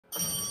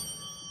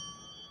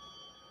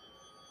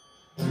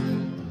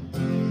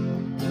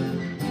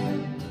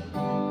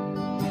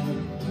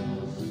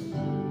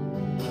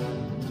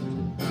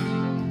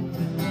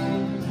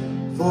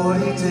40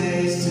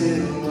 days to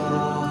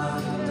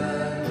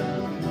wander,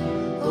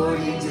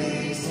 40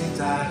 days to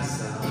die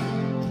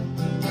some,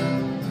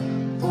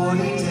 40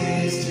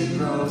 days to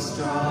grow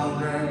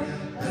stronger,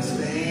 as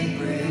faith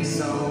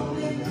breaks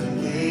open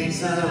the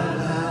gates of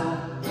hell.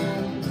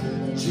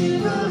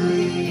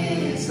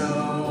 Jubilee is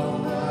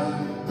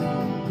over,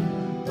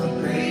 but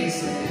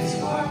grace is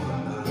far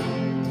from out.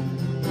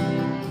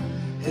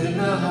 In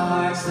the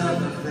hearts of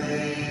the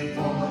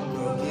faithful,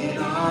 broken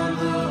on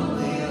the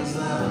wheels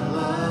of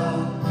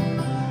love.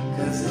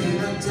 'Cause in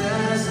the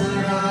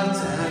desert of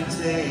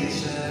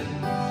temptation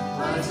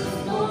lies a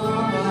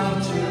form of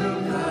true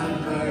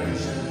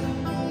conversion,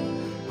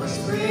 where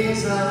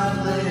springs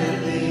of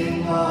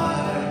living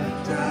water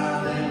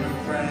drown and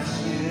refresh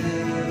you.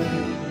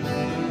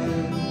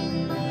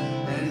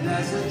 And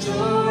as the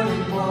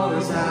Jordan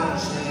pours out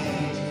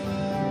change,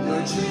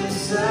 your true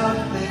self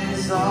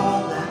is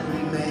all that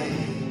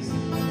remains,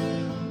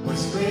 where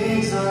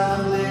springs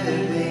of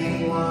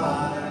living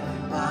water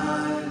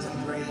bind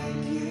and break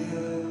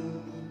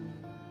you,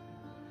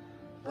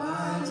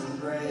 bind and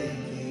break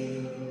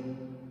you.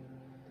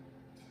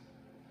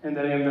 In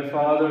the name of the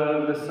Father,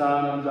 and the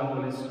Son, and the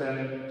Holy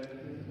Spirit.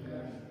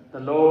 The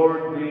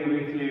Lord be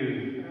with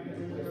you.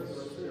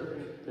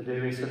 Today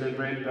we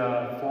celebrate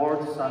the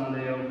fourth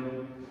Sunday of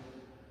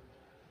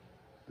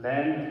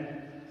Lent.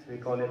 We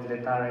call it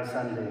Letare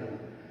Sunday.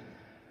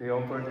 We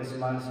offer this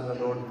Mass to the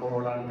Lord for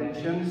all our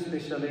intentions,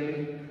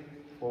 especially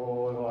for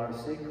all who are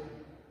sick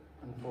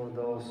and for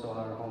those who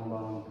are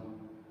homebound.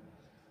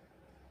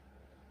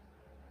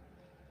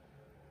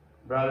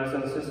 Brothers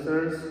and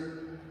sisters,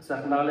 let's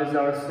acknowledge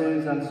our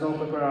sins and so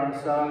prepare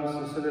ourselves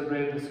to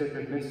celebrate the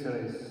sacred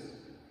mysteries.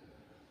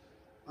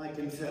 I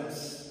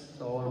confess.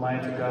 So,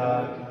 Almighty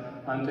God,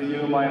 unto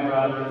you, my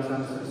brothers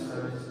and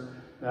sisters,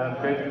 I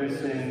have greatly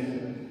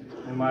sinned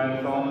in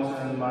my thoughts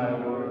and my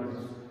words,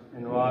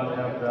 in what I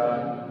have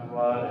done, and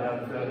what I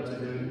have failed to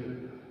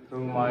do,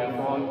 through my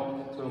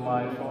fault, through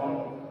my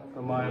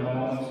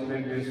most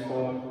grievous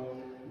fault.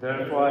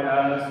 Therefore I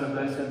ask the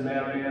Blessed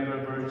Mary, ever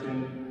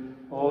Virgin,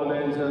 all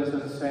angels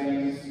and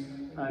saints,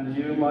 and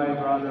you, my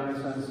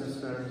brothers and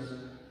sisters,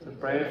 to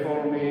pray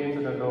for me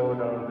to the Lord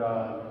our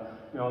God.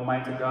 May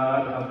Almighty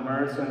God have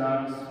mercy on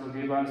us,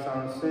 forgive us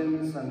our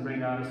sins, and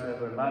bring us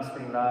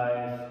everlasting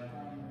life.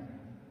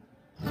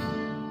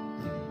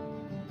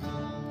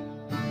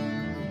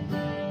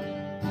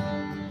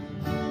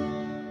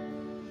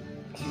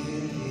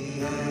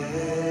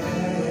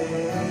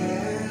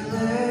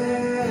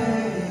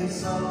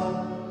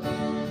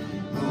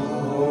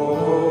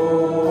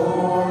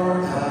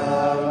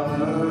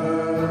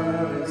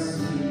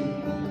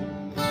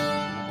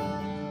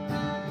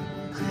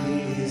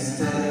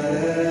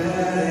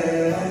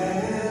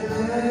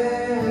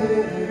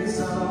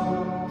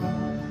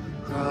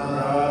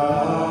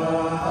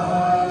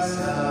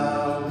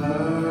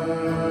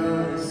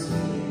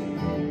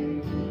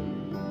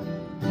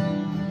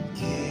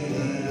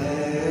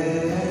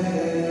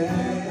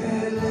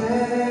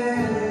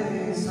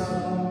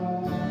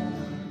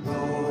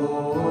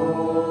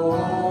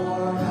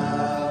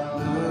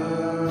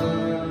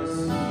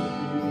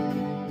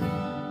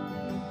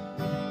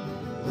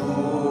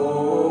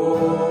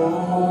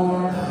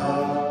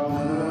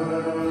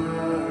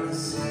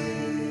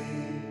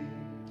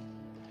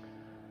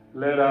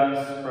 Let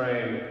us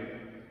pray.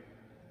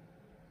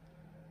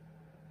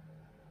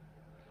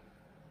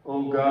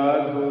 O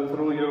God, who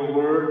through your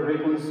word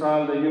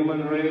reconciled the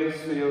human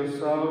race to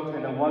yourself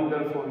in a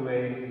wonderful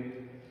way,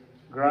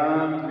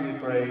 grant, we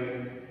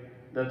pray,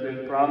 that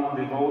with prompt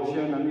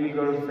devotion and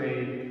eager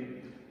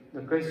faith,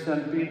 the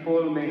Christian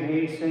people may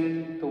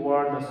hasten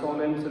toward the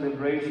solemn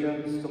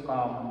celebrations to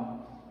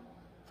come.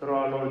 Through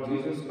our Lord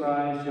Jesus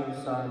Christ, your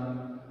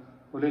Son,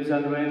 who lives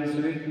and reigns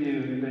with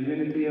you in the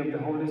unity of the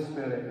Holy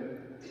Spirit,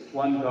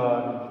 one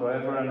God,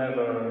 forever and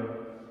ever.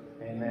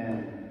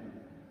 Amen.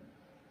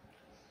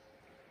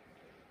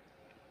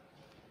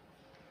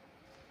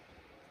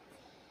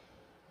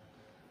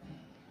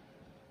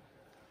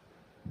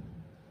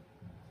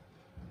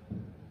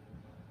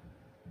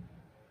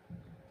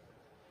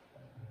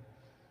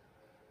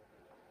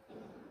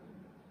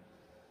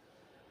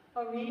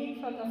 A reading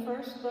from the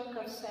first book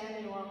of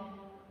Samuel.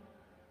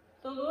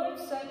 The Lord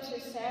said to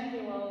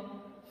Samuel,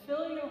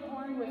 "Fill your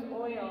horn with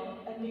oil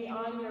and be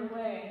on your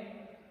way.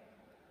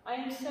 I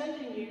am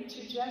sending you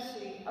to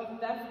Jesse of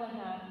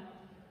Bethlehem,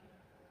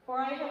 for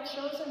I have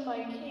chosen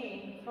my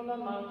king from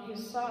among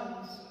his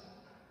sons."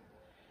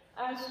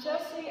 As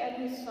Jesse and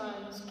his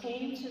sons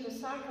came to the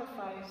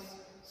sacrifice,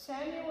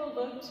 Samuel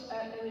looked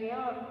at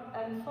Eliab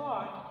and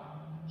thought,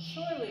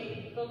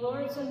 "Surely the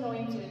Lord's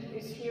anointed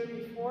is here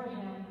before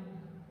him."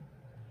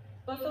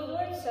 But the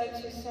Lord said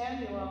to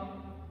Samuel,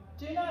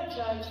 "Do not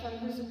judge from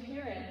his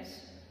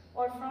appearance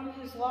or from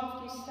his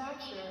lofty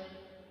stature,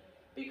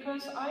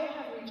 because I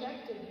have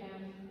rejected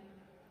him.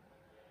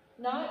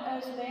 Not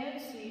as man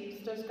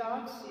sees does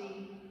God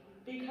see,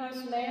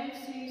 because man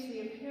sees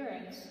the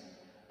appearance,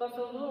 but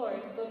the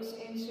Lord looks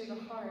into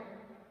the heart."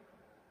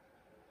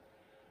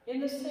 In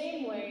the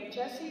same way,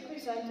 Jesse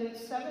presented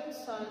 7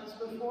 sons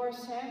before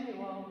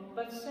Samuel,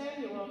 but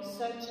Samuel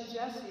said to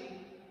Jesse,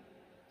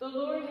 "The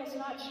Lord has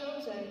not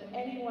chosen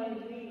any one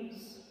of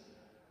these."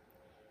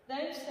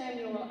 Then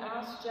Samuel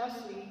asked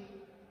Jesse,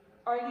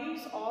 "Are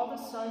these all the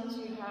sons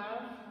you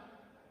have?"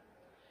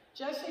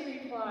 Jesse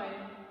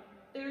replied,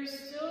 "There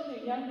is still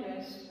the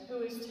youngest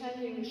who is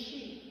tending the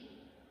sheep."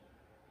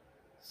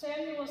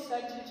 Samuel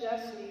said to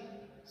Jesse,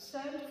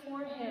 "Send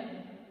for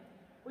him.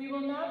 We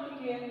will not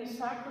begin the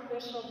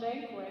sacrificial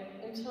banquet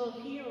until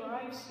he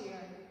arrives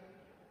here."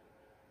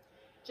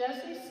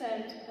 Jesse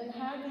sent and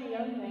had the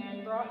young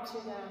man brought to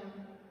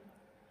them.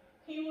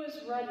 He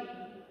was ruddy,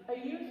 a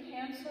youth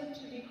handsome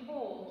to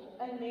behold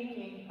and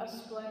making a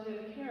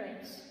splendid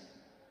appearance.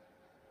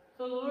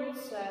 The Lord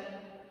said,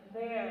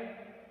 "There,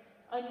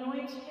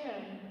 anoint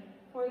him,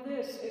 for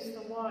this is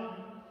the one."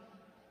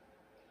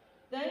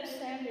 Then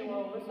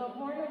Samuel, with a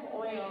horn of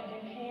oil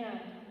in hand,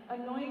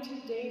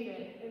 anointed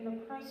David in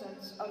the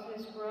presence of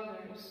his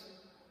brothers.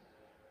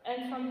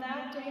 And from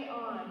that day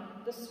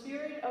on, the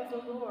Spirit of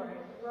the Lord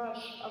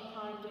rushed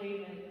upon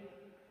David.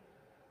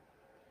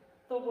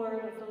 The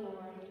word of the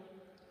Lord.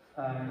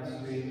 Thanks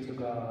be to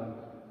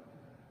God.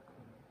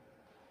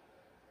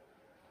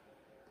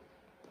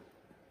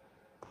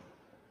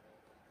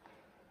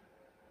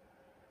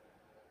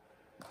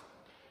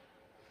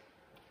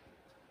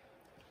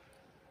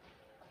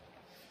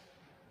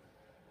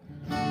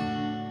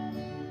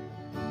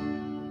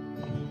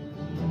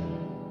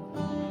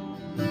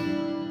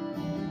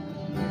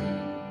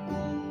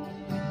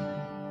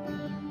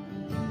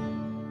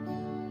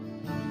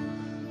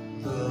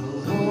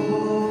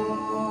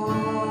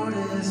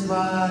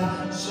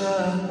 My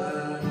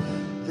shepherd,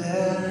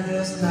 there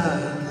is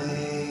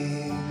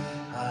nothing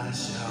I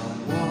shall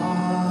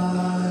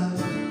want.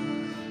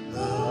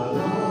 The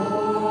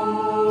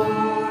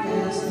Lord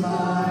is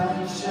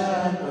my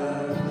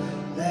shepherd,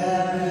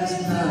 there is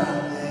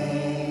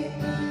nothing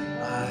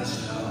I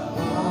shall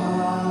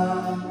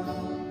want.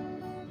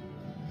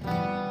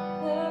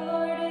 The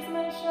Lord is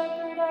my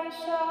shepherd, I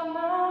shall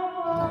not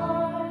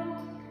want.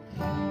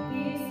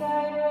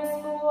 Beside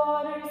restful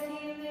waters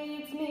he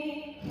leads me.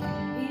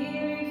 He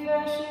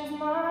refreshes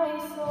my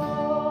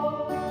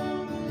soul.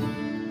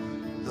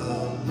 The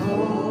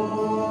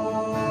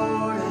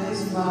Lord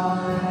is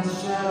my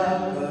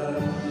shepherd,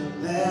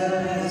 there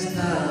is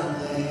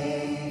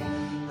nothing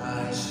I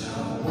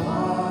shall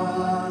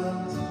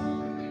want.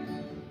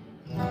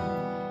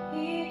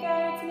 He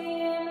guides me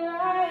in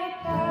right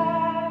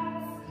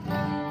paths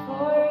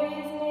for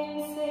his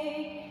name's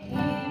sake.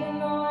 Even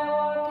though I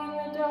walk in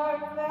the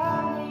dark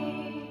valley,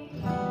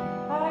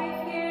 I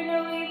fear no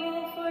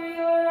evil, for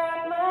you're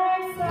at my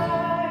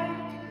side.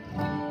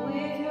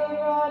 With your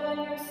rod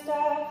and your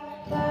staff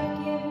that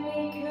give me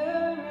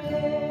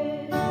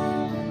courage.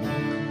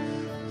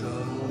 The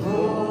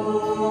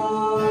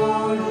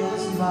Lord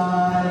is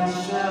my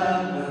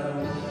shepherd,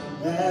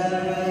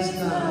 there is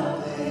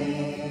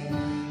nothing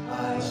I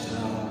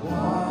shall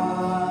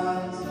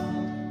want.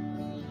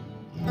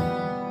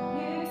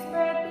 You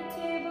spread the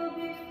table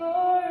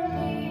before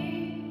me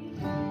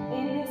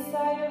in the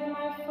sight of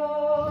my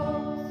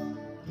foes.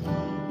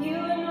 You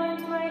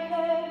anoint my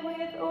head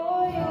with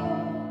oil,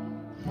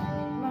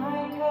 my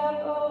cup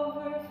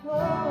overflows.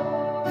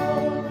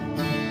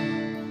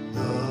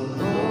 The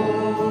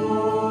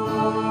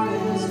Lord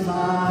is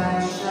my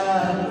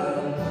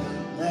shepherd,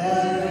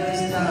 there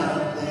is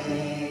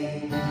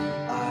nothing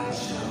I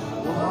shall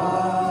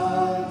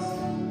want.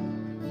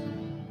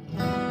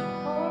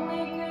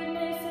 Only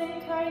goodness and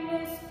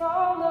kindness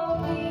follow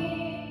me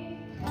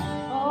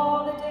all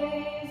the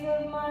days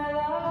of my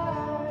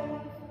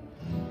life,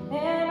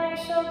 and I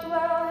shall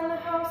dwell in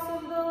the house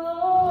of the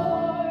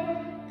Lord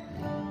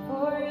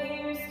for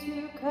years to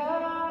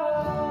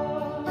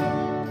come.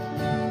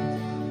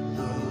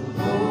 The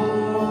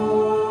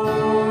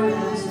Lord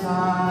is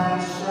my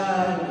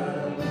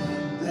shepherd,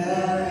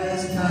 there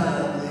is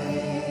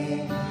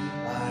nothing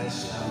I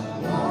shall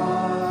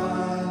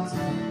want.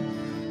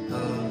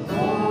 The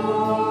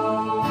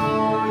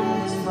Lord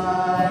is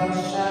my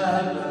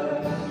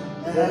shepherd,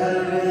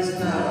 there is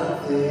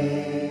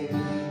nothing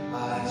I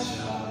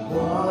shall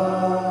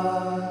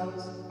want.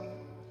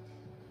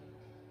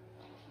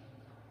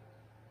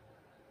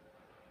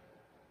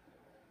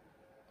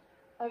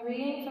 A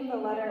reading from the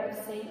letter of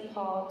St.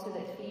 Paul to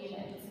the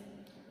Ephesians.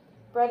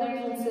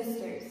 Brothers and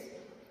sisters,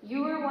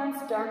 you were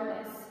once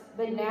darkness,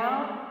 but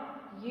now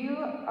you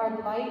are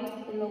light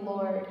in the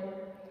Lord.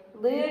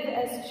 Live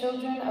as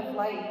children of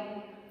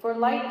light, for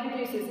light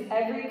produces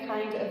every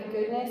kind of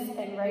goodness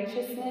and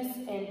righteousness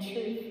and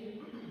truth.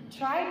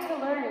 Try to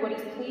learn what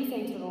is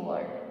pleasing to the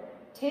Lord.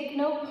 Take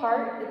no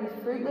part in the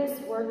fruitless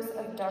works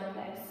of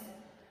darkness.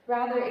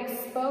 Rather,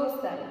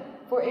 expose them,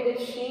 for it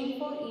is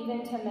shameful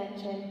even to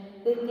mention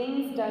the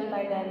things done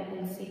by them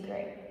in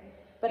secret.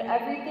 But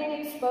everything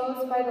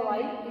exposed by the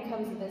light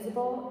becomes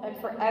visible, and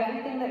for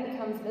everything that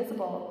becomes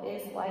visible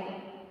is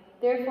light.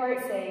 Therefore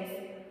it says,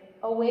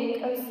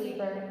 "Awake, O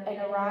sleeper, and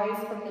arise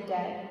from the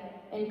dead,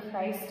 and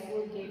Christ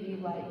will give you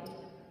light."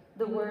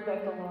 The word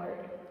of the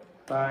Lord.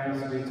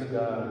 Thanks be to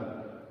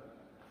God.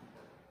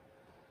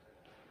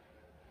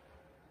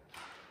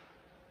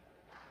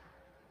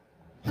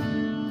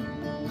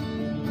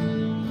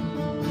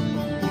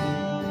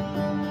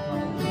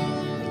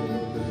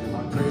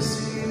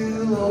 Praise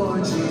you,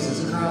 Lord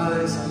Jesus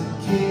Christ,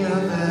 King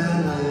of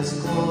endless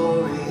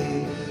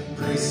glory.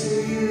 Praise to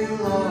you,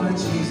 Lord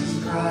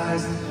Jesus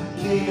Christ,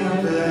 King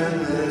of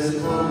endless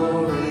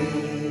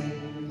glory.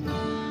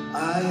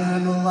 I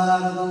am the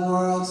light of the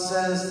world,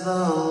 says the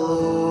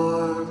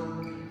Lord.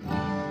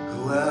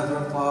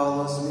 Whoever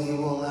follows me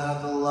will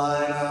have the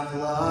light of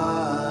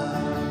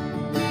life.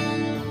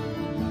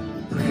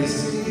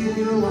 Praise to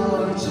you,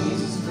 Lord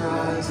Jesus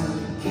Christ,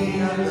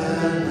 King of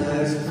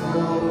endless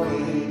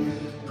glory.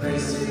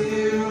 Praise to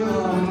you,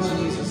 Lord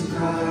Jesus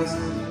Christ,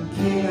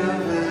 King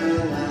of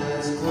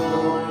endless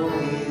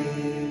glory.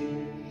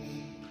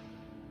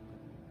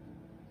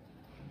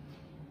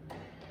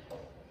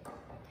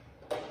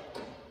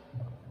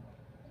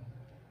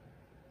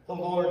 The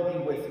Lord be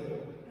with you.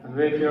 And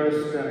with your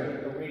spirit.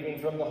 A reading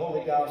from the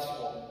Holy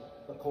Gospel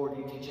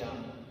according to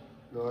John.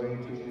 Glory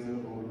to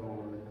you, O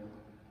Lord.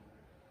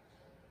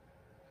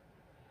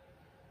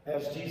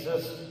 As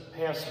Jesus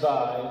passed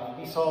by,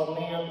 he saw a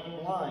man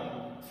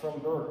blind from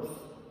birth.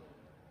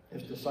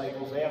 His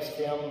disciples asked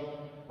him,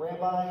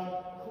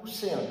 "Rabbi, who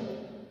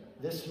sinned,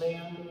 this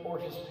man or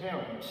his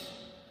parents,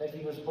 that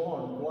he was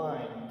born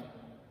blind?"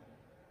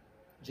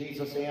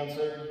 Jesus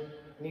answered,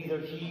 "Neither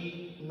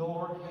he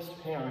nor his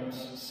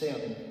parents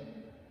sinned.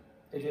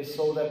 It is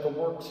so that the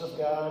works of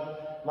God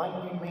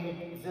might be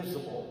made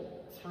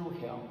visible through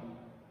him.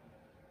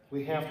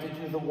 We have to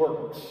do the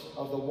works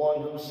of the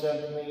one who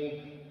sent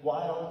me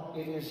while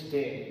it is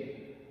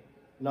day.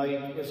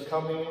 Night is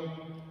coming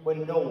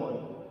when no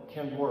one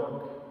can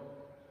work.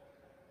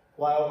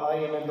 While I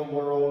am in the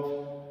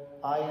world,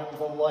 I am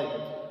the light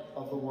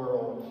of the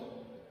world."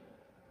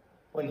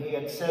 When he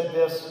had said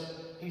this,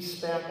 he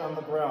spat on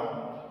the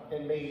ground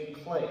and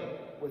made clay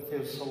with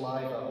his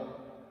saliva,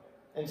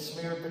 and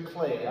smeared the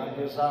clay on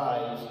his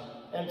eyes,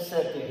 and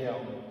said to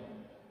him,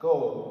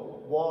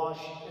 "Go, wash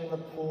in the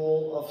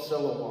pool of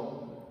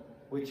Siloam,"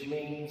 which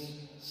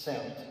means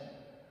sent.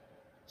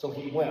 So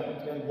he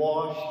went and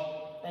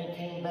washed, and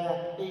came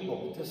back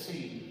able to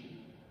see.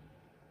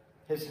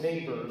 His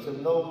neighbors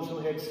and those who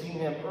had seen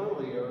him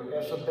earlier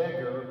as a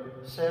beggar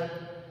said,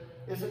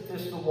 "Isn't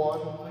this the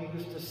one who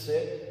used to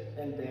sit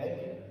and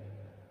beg?"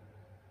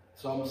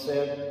 Some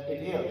said,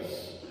 "It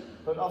is,"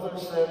 but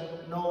others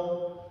said,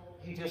 "No,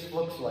 he just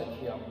looks like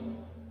him."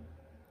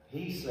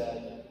 He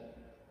said,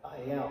 "I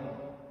am."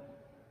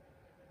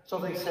 So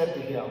they said to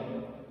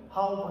him,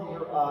 "How were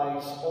your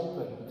eyes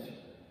opened?"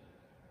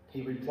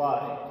 He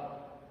replied,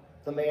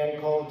 "The man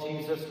called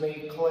Jesus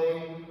made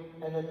clay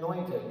and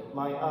anointed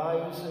my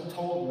eyes and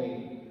told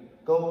me,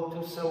 'Go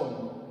to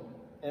Siloam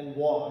and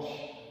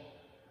wash.'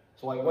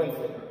 So I went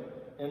there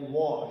and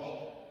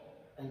washed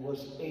and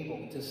was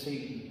able to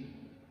see."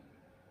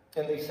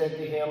 And they said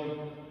to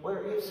him,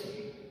 "Where is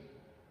he?"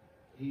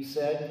 He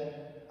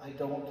said, "I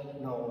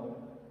don't know."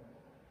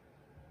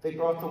 They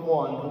brought the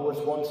one who was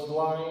once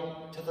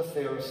blind to the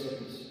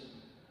Pharisees.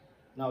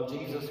 Now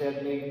Jesus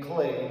had made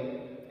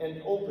clay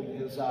and opened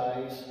his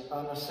eyes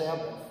on the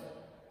Sabbath.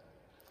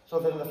 So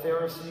then the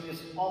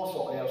Pharisees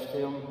also asked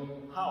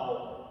him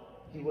how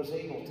he was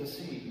able to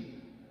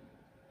see.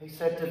 He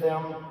said to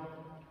them,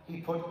 "He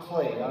put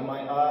clay on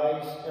my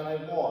eyes and I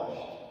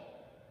washed,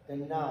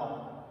 and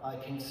now I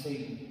can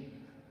see."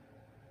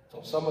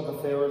 So some of the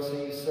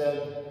Pharisees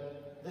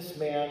said, "This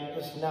man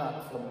is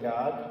not from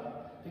God,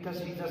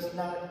 because he does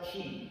not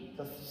keep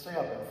the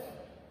Sabbath."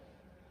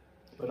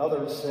 But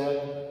others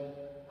said,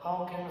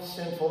 "How can a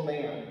sinful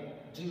man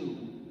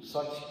do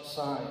such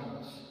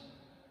signs?"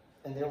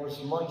 And there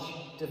was much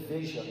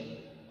division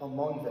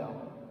among them.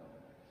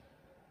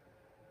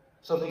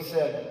 So they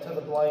said to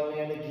the blind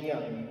man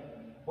again,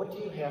 "What do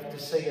you have to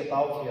say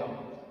about him,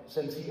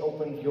 since he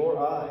opened your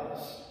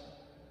eyes?"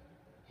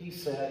 He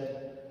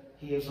said,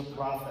 "He is a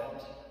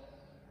prophet."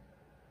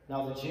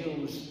 Now the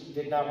Jews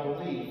did not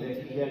believe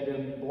that he had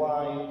been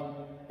blind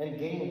and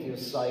gained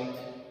his sight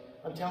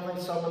until they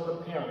summoned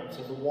the parents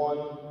of the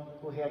one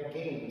who had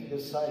gained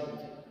his sight.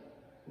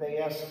 They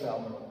asked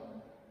them,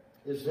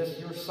 "Is this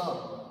your son,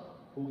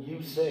 who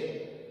you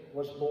say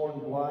was born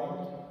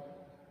blind?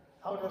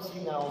 How does he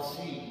now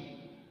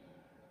see?"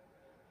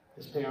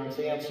 His parents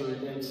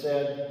answered and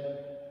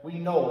said, "We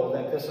know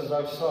that this is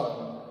our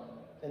son,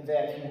 and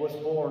that he was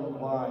born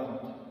blind.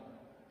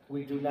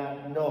 We do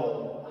not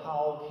know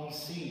how he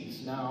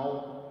sees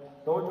now,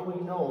 nor do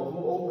we know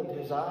who opened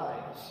his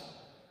eyes.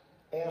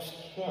 Ask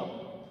him.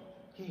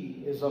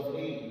 He is of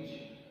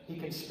age. He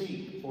can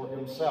speak for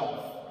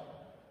himself."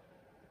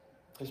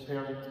 His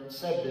parents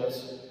said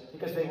this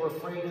because they were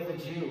afraid of the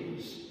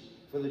Jews,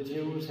 for the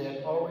Jews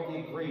had already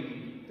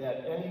agreed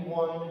that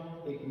anyone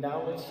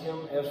acknowledged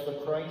him as the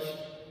Christ,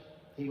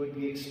 he would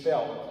be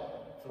expelled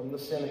from the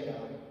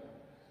synagogue.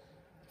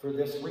 For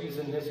this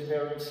reason, his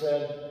parents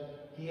said,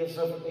 "He is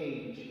of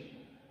age.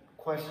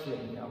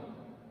 Question him."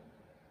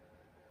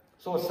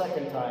 So a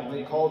second time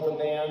they called the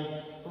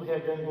man who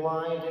had been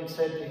blind and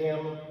said to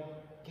him,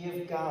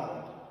 "Give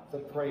God the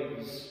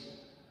praise.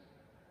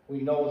 We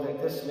know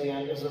that this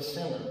man is a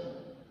sinner."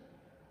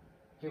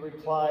 He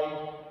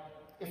replied,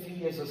 "If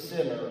he is a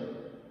sinner,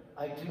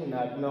 I do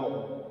not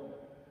know.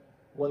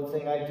 One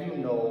thing I do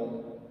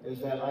know is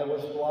that I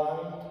was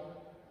blind,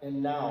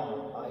 and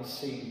now I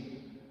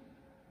see."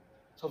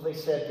 So they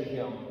said to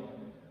him,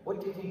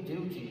 "What did he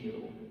do to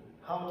you?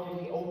 How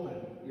did he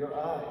open your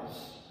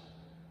eyes?"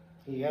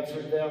 He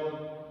answered them,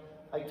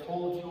 "I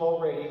told you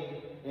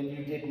already, and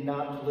you did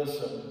not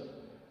listen.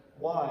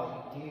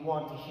 Why do you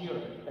want to hear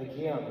it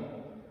again?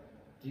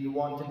 Do you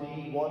want to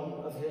be one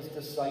of his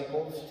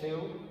disciples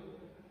too?"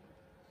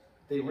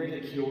 They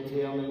ridiculed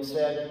him and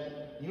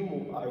said,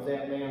 "You are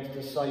that man's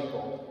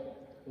disciple.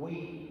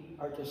 We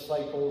are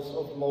disciples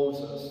of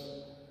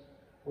Moses.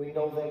 We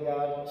know that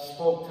God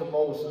spoke to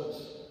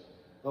Moses,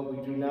 but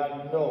we do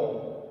not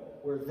know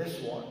where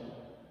this one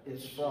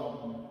is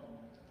from."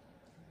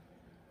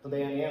 The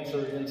man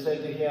answered and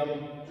said to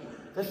him,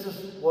 "This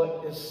is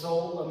what is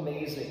so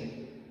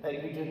amazing,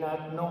 that you do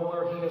not know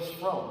where he is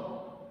from,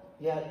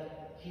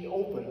 yet he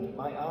opened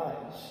my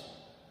eyes.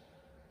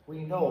 We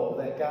know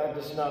that God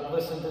does not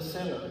listen to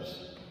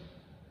sinners,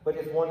 but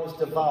if one is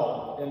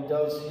devout and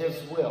does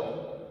his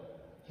will,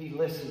 he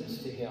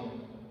listens to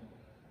him.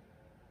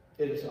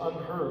 It is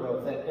unheard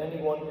of that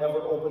anyone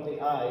ever opened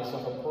the eyes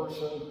of a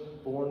person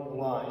born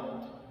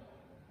blind.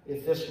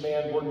 If this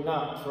man were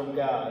not from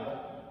God,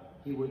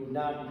 he would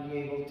not be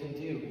able to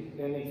do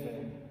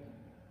anything."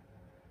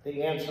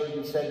 They answered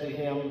and said to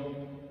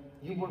him,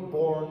 "You were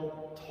born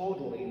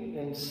totally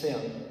in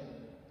sin,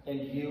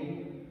 and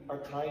you are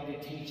trying to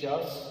teach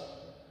us?"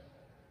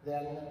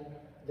 Then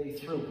they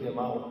threw him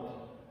out.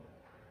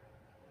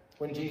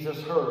 When Jesus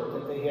heard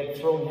that they had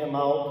thrown him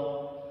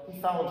out,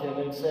 he found him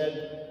and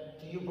said,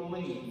 "Do you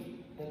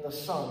believe in the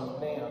Son of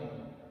Man?"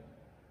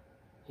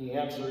 He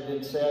answered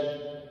and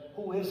said,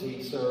 "Who is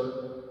he,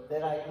 sir,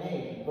 that I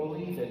may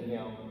believe in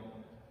him?"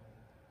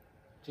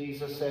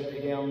 Jesus said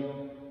to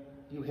him,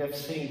 "You have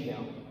seen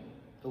him.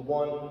 The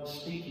one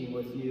speaking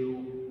with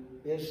you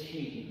is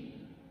he."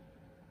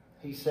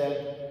 He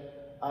said,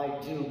 "I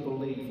do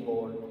believe,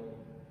 Lord."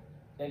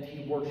 And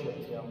he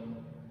worshipped him.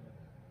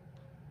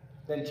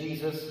 Then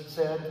Jesus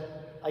said,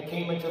 "I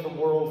came into the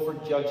world for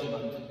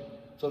judgment,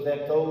 so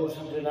that those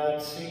who do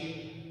not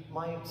see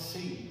might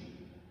see,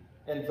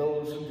 and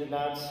those who do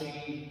not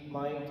see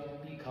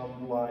might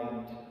become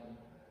blind."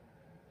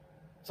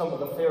 Some of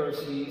the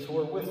Pharisees who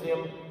were with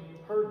him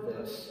heard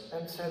this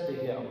and said to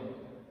him,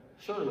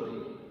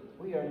 "Surely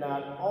we are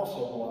not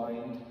also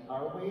blind,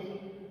 are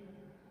we?"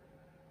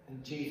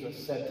 And Jesus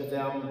said to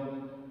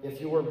them, "If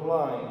you were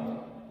blind,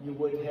 you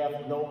would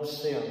have no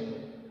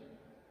sin.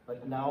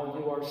 But now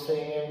you are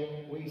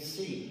saying, 'We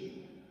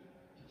see,'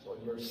 so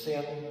your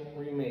sin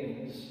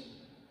remains."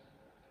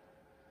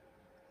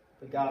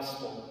 The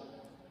Gospel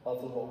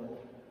of the Lord.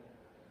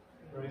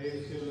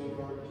 Praise you,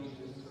 Lord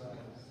Jesus Christ.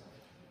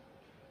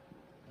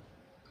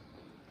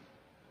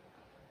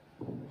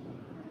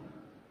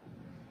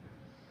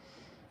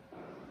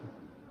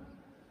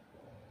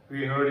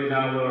 We heard in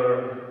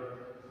our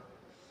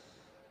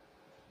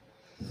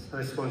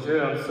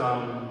responsorial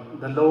psalm,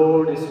 "The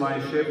Lord is my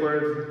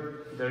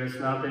shepherd, there is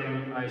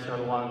nothing I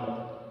shall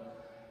want.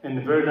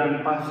 In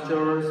verdant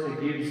pastures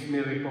he gives me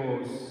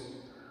repose.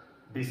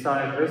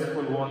 Beside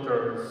restful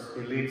waters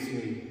he leads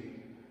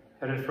me.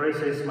 He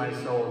refreshes my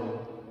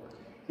soul.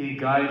 He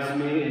guides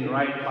me in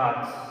right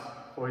paths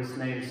for his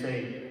name's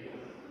sake.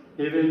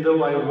 Even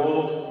though I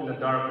walk in a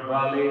dark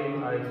valley,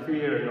 I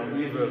fear no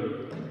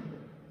evil.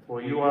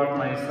 For you are at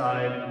my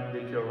side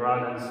with your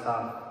rod and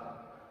staff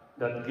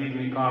that give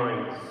me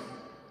courage.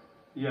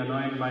 You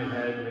anoint my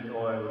head with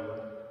oil.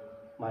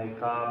 My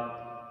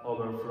cup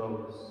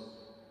overflows."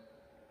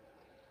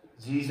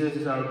 Jesus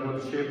is our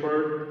good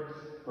shepherd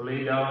who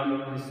laid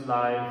down his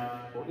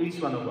life for each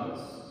one of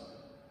us.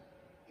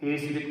 He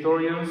is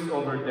victorious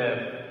over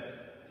death.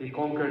 He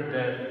conquered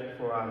death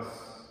for us.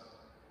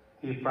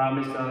 He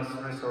promised us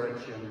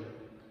resurrection.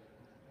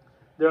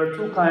 There are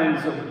two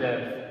kinds of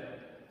death,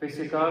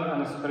 physical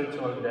and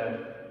spiritual death.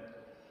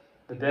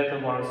 The death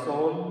of our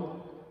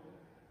soul,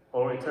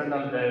 or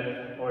eternal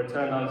death, or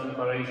eternal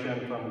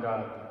separation from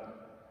God.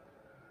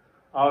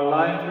 Our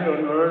life here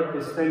on earth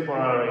is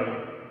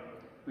temporary.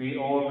 We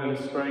all will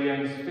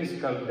experience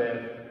physical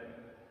death,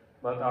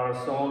 but our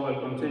soul will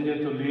continue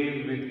to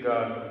live with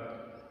God.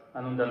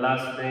 And on the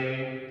last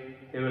day,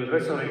 he will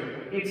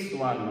resurrect each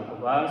one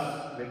of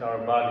us with our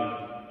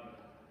body,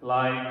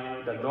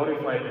 like the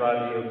glorified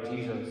body of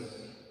Jesus.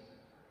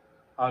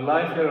 Our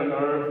life here on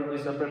earth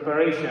is a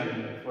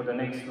preparation for the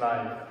next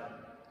life,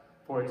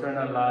 for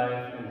eternal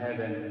life in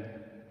heaven.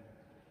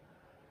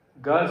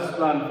 God's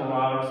plan for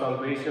our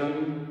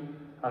salvation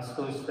has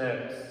two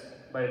steps.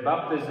 By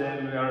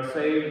baptism, we are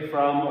saved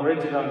from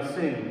original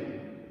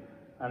sin,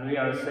 and we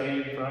are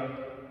saved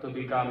to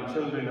become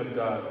children of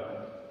God.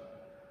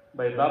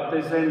 By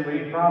baptism,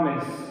 we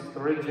promise to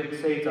reject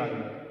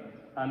Satan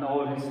and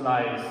all his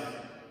lies,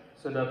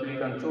 so that we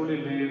can truly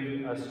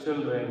live as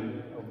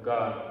children of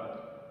God.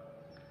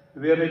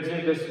 We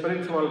reject the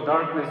spiritual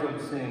darkness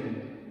of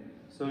sin,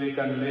 so we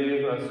can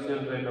live as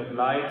children of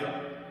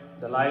light,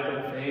 the light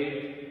of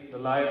faith, the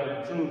light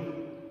of truth,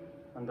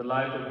 and the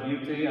light of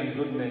beauty and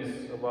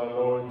goodness of our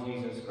Lord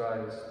Jesus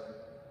Christ.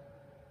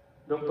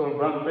 Dr.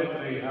 Frank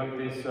Petrie had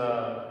this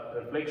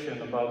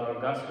reflection about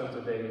our gospel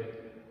today.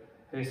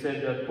 He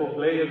said that Pope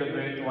Leo the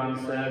Great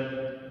once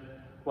said,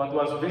 "What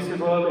was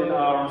visible in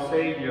our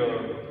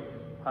Savior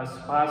has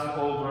passed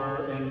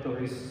over into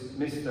his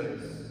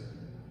mysteries."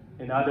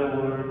 In other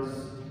words,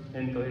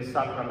 into his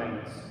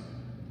sacraments.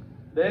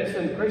 The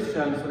ancient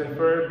Christians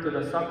referred to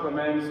the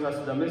sacraments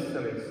as the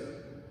mysteries.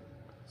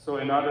 So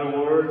in other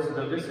words,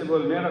 the visible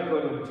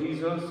miracle of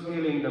Jesus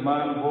healing the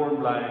man born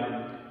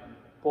blind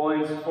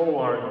points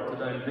forward to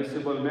the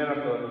invisible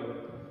miracle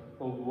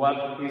of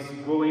what he's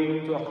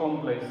going to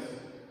accomplish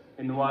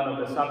in one of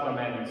the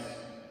sacraments,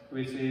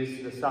 which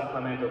is the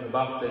sacrament of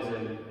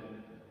baptism.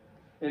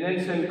 In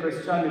ancient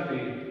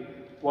Christianity,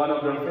 one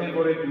of their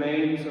favorite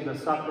names of the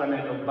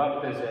sacrament of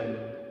baptism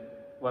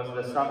was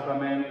the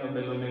sacrament of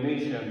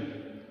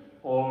illumination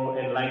or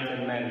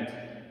enlightenment,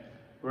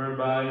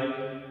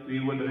 whereby we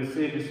would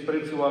receive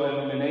spiritual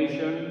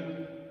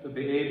illumination to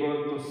be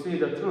able to see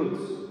the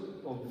truths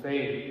of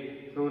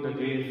faith through the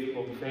gift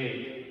of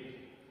faith.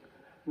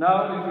 Now,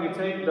 if we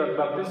take the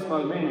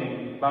baptismal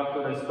meaning back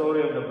to the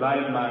story of the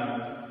blind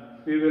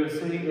man, we will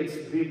see its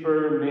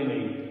deeper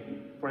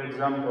meaning. For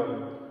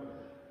example,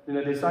 when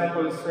the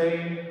disciples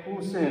say,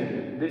 "Who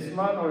sinned, this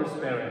man or his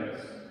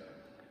parents?"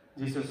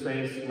 Jesus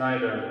says,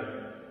 "Neither."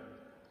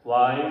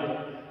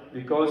 Why?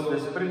 Because the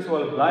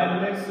spiritual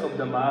blindness of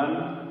the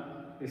man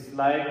is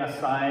like a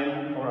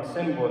sign or a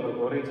symbol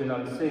of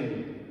original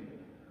sin.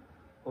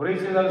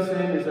 Original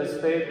sin is a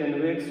state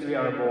in which we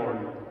are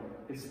born.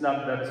 It's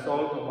not the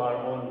result of our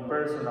own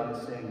personal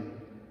sin.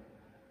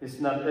 It's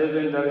not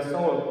even the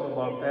result of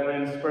our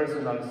parents'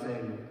 personal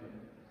sin.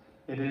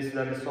 It is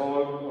the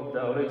result of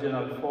the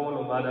original fall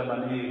of Adam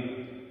and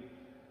Eve.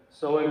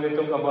 So when we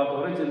talk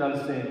about original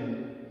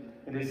sin,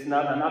 it is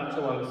not an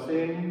actual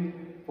sin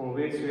for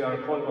which we are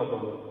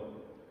culpable.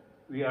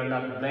 We are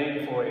not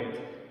blamed for it.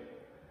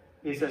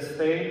 It's a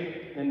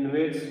state in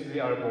which we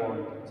are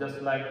born,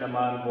 just like the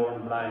man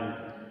born blind.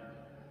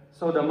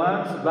 So the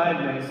man's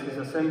blindness is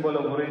a symbol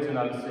of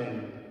original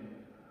sin.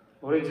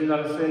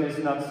 Original sin is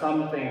not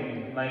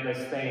something like a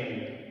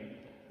stain.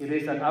 It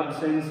is an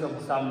absence of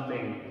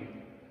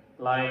something,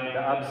 like the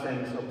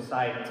absence of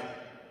sight.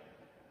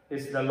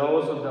 It's the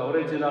laws of the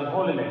original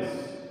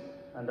holiness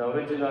and the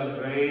original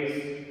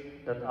grace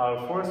that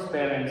our first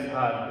parents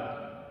had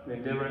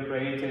when they were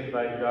created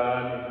by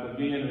God in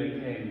communion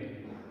with Him,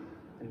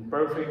 in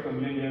perfect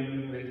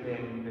communion with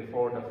Him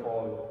before the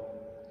fall.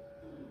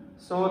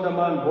 So the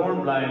man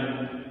born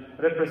blind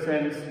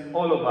represents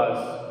all of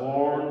us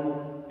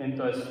born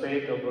into a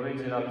state of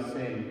original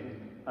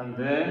sin. And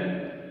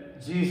then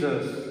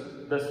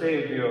Jesus, the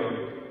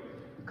Savior,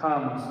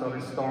 comes to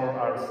restore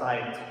our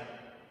sight.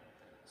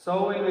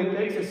 So when He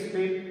takes His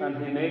spit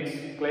and He makes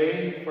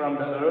clay from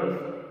the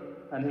earth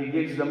and He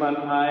gives the man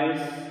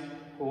eyes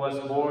who was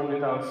born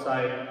without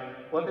sight,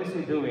 what is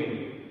He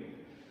doing?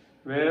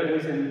 Well,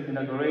 He's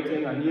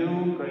inaugurating a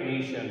new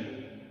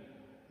creation.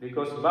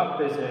 Because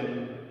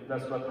baptism,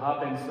 that's what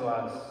happens to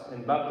us.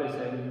 In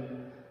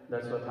baptism,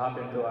 that's what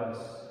happened to us.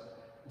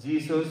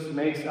 Jesus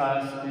makes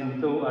us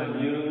into a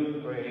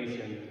new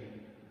creation.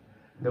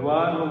 The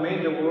one who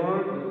made the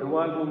world, the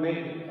one who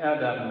made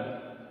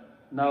Adam,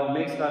 now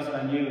makes us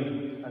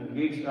anew and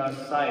gives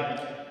us sight,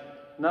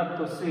 not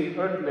to see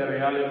earthly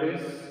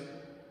realities.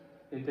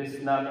 It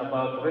is not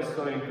about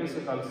restoring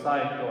physical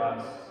sight to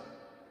us.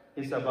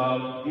 It's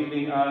about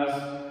giving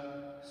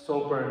us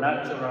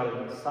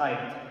supernatural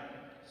sight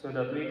so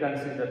that we can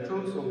see the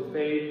truths of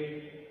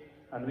faith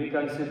and we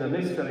can see the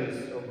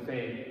mysteries of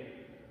faith,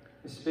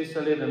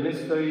 especially the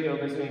mystery of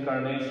His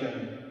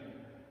incarnation,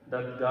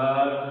 that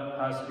God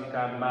has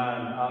become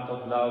man out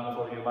of love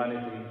for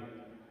humanity.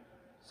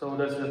 So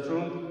that's the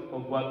truth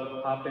of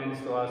what happens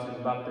to us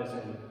in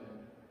baptism.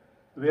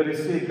 We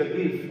receive the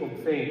gift of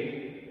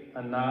faith,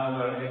 and now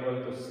we are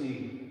able to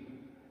see.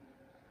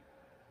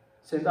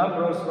 St.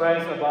 Ambrose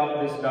writes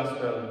about this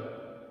gospel.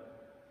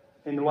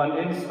 In one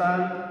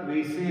instant,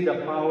 we see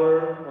the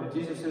power of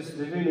Jesus'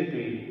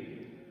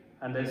 divinity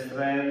and the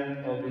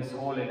strength of His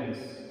holiness.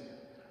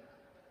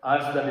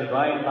 As the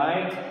divine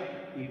light,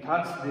 He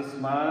touched this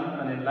man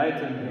and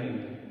enlightened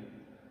him.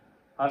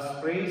 As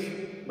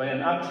priest, by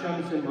an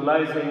action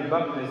symbolizing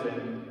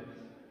baptism,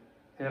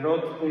 He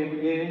wrote in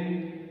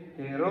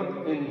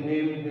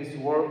him His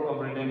work of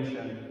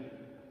redemption.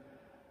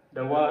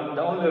 The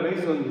only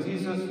reason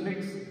Jesus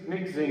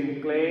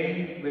mixing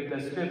clay with the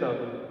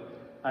spittle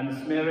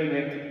and smearing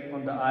it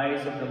on the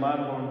eyes of the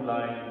man born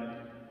blind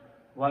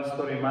was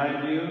to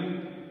remind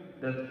you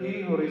that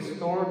He who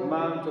restored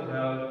man to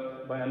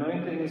health by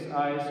anointing his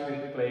eyes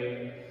with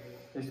clay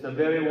is the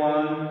very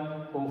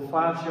one who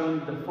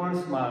fashioned the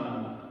first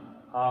man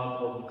out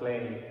of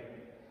clay.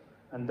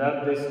 and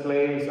that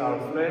display is our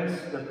flesh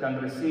that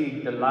can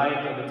receive the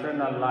light of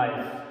eternal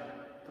life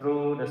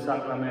through the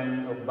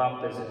sacrament of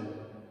baptism.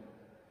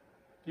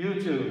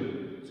 You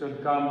too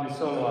should come to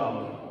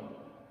Siloam.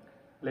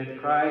 Let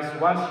Christ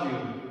wash you,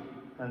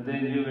 and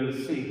then you will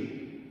see.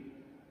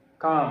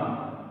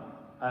 Come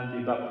and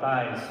be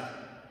baptized.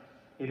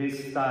 It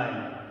is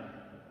time.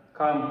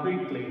 Come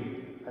quickly,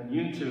 and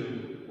you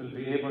too will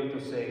be able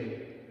to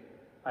say,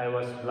 I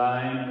was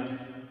blind,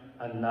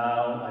 and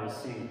now I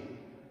see.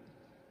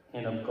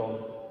 End of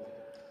quote.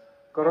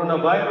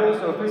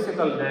 Coronavirus or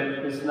physical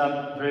death is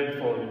not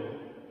dreadful.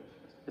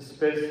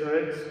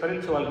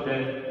 Spiritual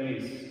death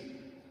is.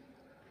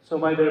 So,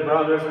 my dear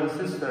brothers and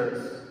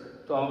sisters,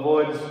 to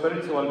avoid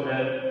spiritual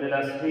death, let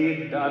us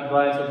heed the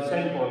advice of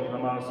St. Paul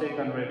from our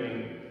second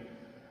reading,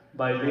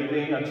 by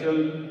living as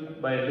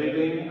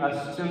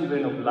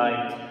children of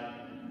light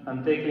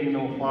and taking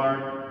no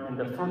part in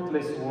the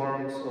fruitless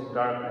works of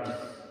darkness.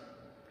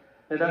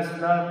 Let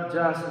us not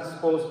just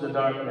expose the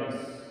darkness,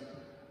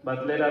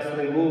 but let us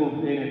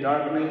remove any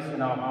darkness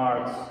in our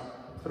hearts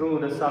through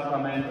the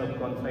sacrament of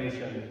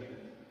confession.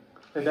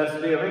 Let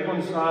us be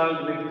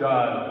reconciled with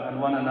God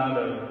and one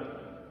another,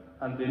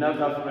 and be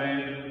not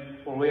afraid,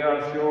 for we are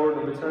assured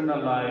of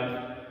eternal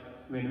life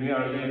when we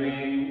are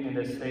living in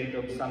the state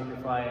of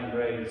sanctifying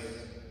grace,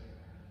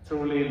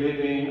 truly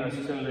living as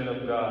children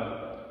of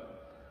God.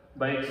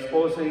 By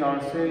exposing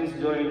our sins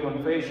during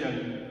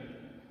confession,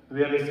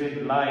 we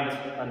receive light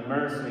and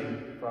mercy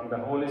from the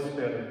Holy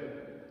Spirit.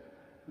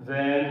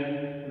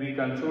 Then we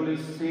can truly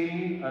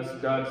see as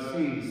God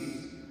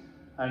sees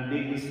and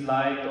be His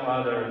light to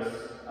others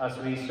as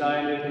we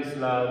shine with His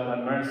love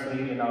and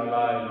mercy in our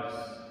lives.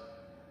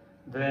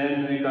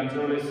 Then we can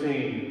truly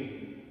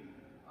sing,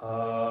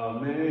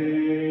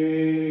 Amazing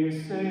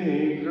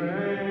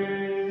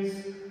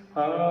Grace,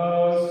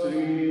 how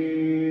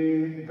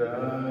sweet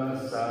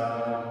the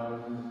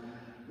sound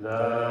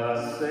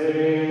that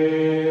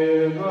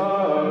saved a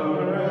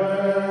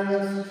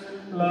wretch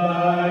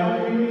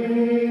like me.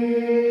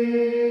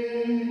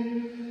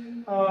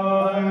 I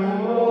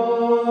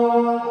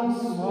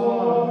once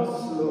was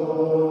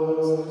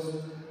lost,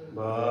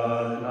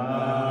 but now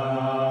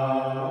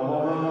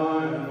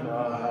I'm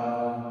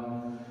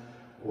found.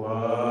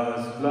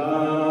 Was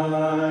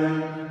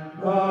blind,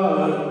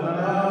 but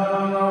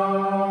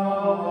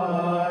now I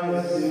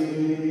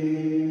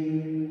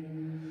see.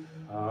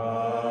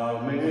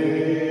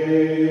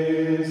 Amazing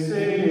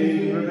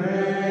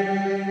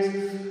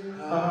grace,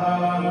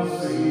 how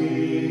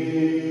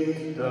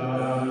sweet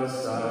the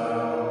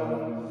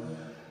sound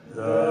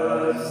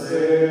that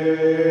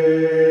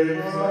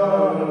saves a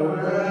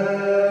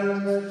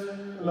wretch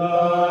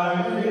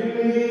like me.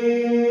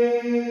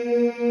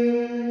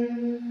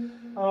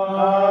 I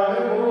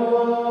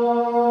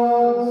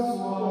once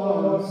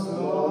was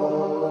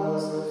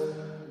lost,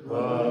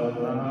 but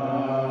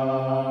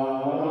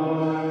now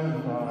I'm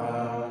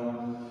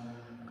found.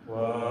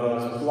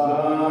 Was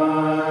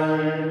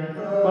blind,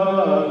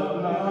 but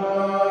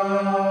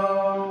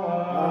now I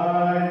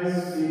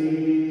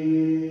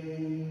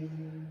see.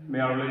 May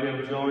Our Lady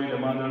of Joy, the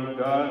Mother of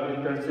God,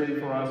 intercede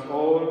for us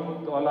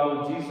all to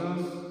allow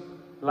Jesus'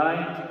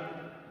 light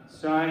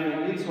shine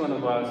in each one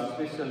of us,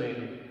 especially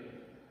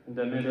in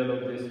the middle of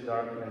this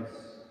darkness.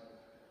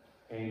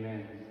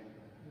 Amen.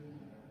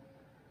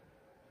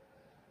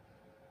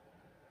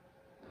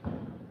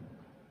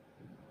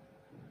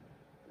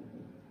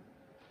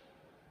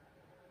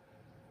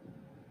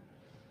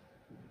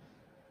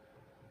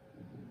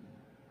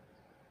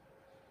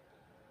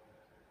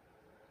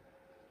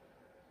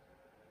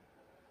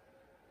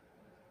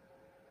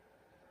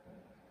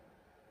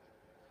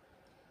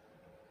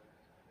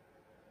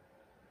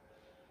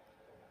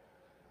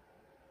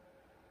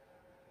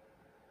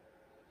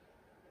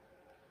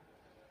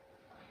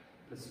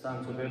 Let's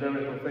stand together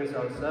and profess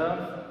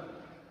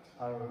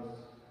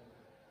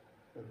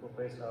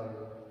our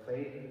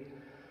faith.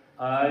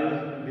 I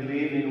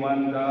believe in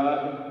one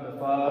God, the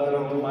Father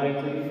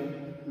Almighty,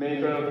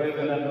 maker of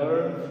heaven and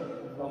earth,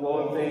 of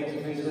all things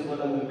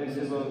visible and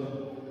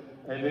invisible.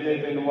 I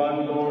believe in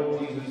one Lord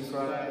Jesus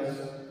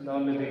Christ, the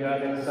only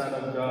begotten Son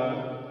of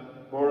God,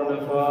 born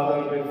of the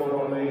Father before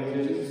all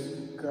ages,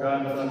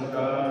 God from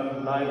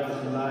God, light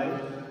from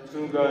light,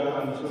 true God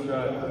from true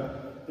God,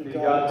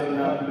 begotten,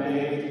 not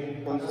made,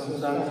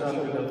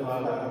 consubstantial with the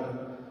Father.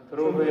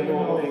 Through Him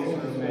all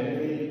things were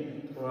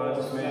made, for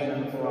us men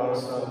and for our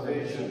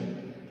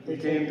salvation. He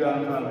came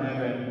down from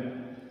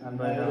heaven, and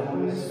by the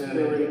Holy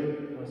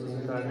Spirit was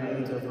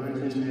incarnated of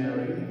Virgin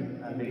Mary,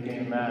 and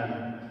became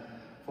man.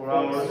 For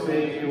our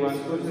sake He was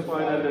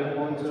crucified under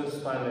Pontius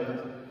Pilate.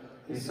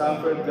 He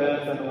suffered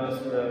death and was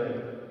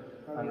buried,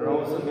 and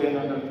rose again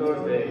on the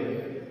third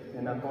day,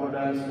 in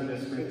accordance with the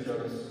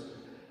Scriptures.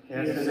 He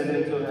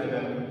ascended into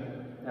heaven,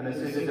 and is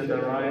seated at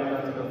the right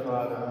hand of the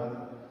Father.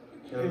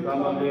 He will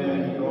come again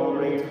in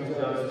glory to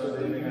judge the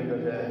living and the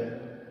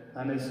dead,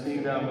 and His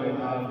kingdom will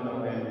have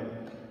no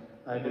end.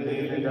 I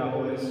believe in the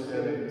Holy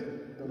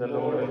Spirit, the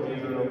Lord and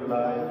giver of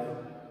life,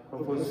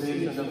 who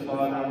proceeds from the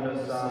Father and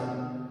the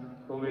Son,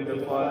 who with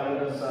the Father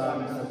and the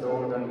Son is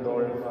adored and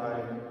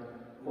glorified,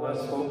 who has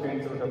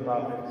spoken through the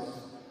prophets.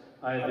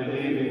 I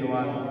believe in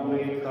one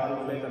holy,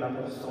 Catholic, and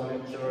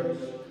Apostolic Church.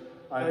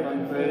 I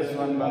confess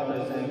one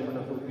baptism for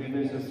the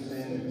forgiveness of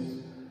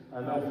sins,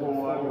 and look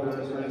forward to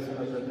the resurrection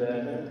of the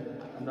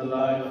dead, and the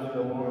life of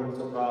the world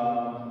to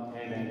come.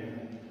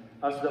 Amen.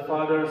 As the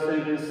Father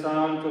sent His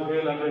Son to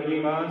heal and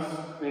redeem us,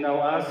 we now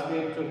ask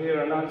Him to hear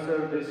and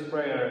answer these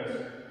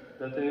prayers,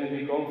 that we may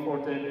be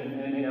comforted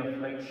in any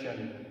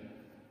affliction.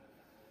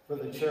 For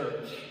the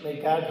Church,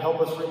 may God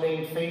help us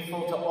remain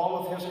faithful to all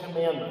of His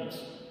commandments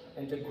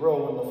and to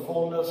grow in the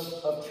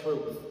fullness of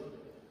truth.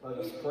 Let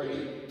us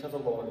pray to the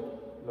Lord.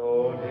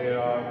 Lord, hear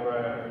our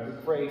prayers.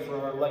 We pray for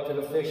our elected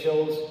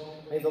officials.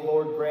 May the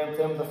Lord grant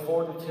them the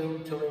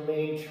fortitude to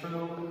remain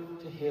true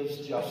to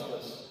His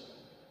justice.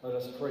 Let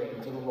us pray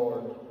to the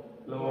Lord.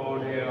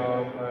 Lord, hear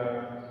our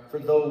prayer. For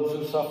those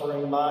who suffer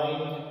in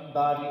mind,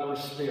 body, or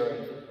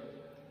spirit,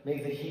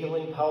 may the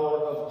healing power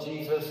of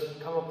Jesus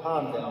come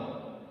upon them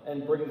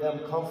and bring them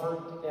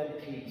comfort and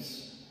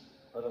peace.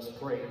 Let us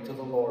pray to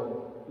the Lord.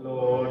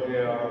 Lord,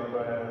 hear our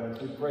prayer.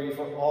 We pray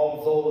for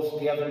all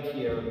those gathered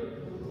here.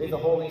 May the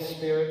Holy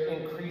Spirit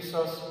increase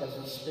us as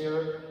a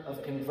spirit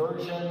of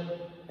conversion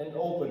and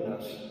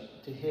openness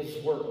to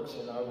His works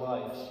in our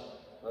lives.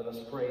 Let us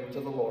pray to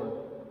the Lord.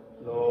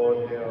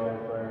 Lord, hear our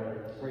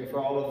prayer. Pray for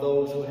all of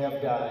those who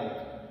have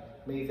died.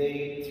 May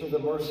they, through the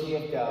mercy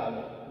of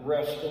God,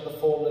 rest in the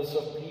fullness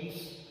of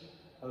peace.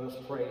 Let us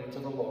pray to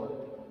the Lord.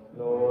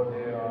 Lord,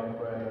 hear our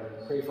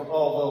prayers. Pray for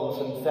all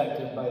those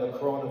infected by the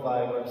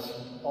coronavirus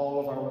in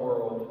all of our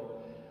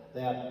world,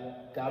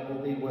 that God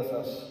will be with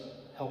us,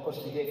 help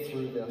us to get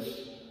through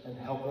this, and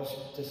help us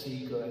to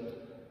see good.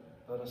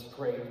 Let us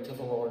pray to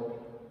the Lord.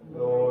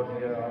 Lord,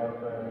 hear our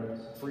prayers.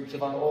 For each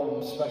of our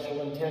own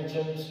special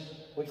intentions,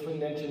 which we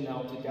mention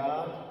now to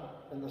God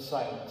in the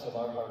silence of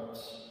our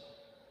hearts.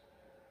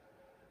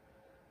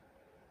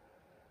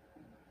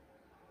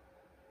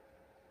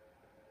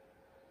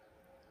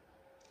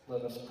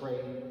 Let us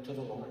pray to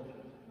the Lord.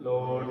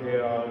 Lord,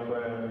 hear our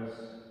prayers.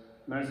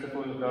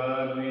 Merciful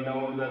God, we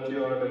know that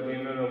you are the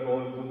giver of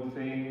all good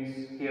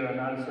things. Hear and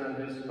answer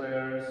these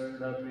prayers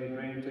that we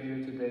bring to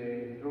you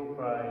today through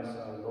Christ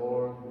our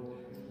Lord.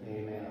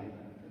 Amen.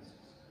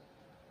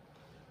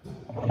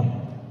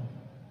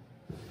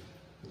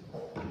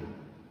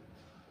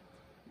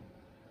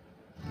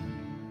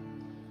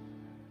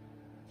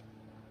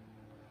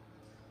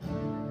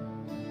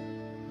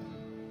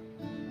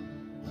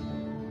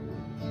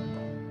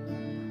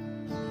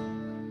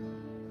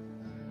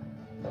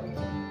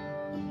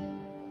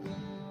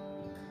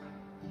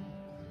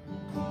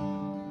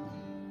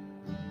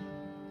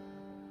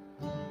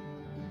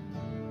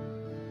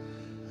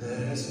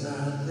 There's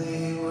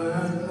nothing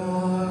worth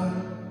more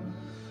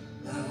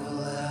that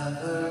will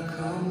ever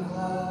come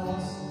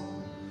close.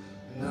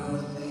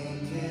 Nothing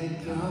can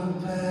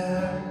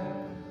compare.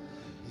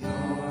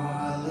 You're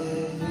our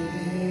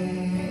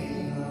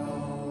living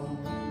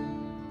hope.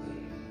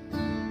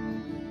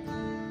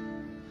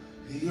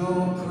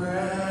 Your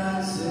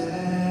presence,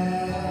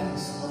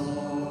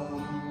 Lord.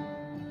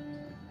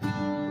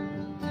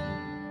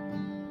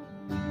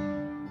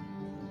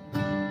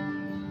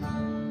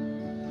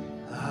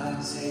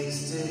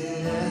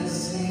 Tasted and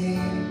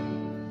seen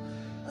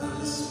of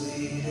the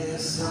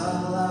sweetest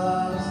of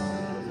loves,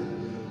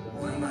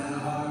 where my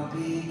heart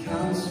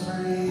becomes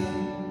free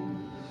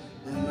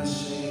and my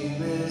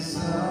shame is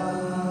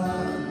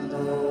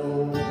undone.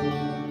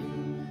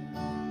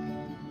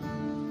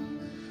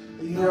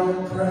 Your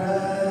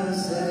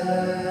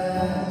presence,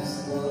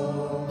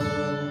 Lord.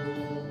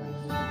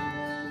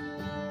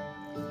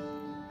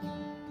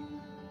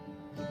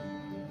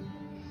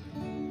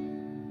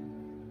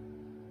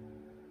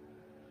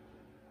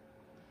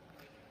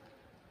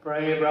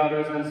 Pray,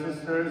 brothers and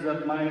sisters,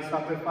 that my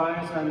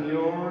sacrifice and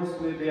yours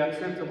may be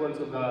acceptable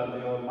to God,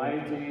 the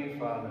Almighty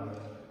Father.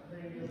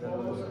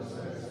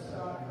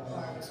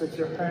 Set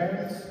your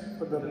hands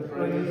for the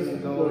praise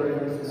and glory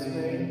of His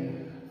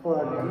name,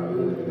 for our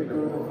good and the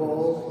good of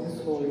all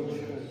His holy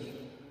church.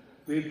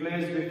 We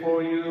place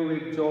before you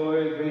with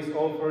joy these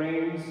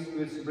offerings,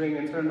 which bring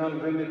eternal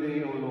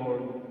remedy, O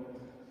Lord,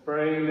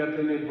 praying that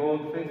we may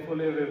both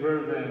faithfully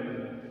revere them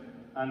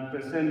and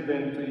present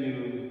them to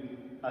you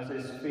as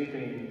is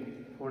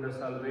fitting for the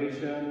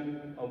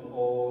salvation of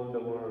all the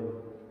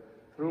world.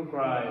 Through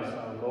Christ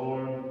our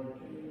Lord.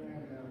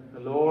 Amen.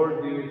 The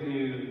Lord be with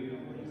you.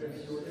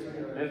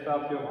 Lift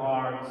up your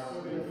hearts.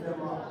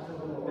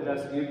 Let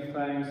us give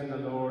thanks to the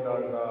Lord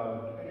our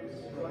God.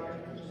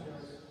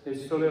 It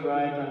is truly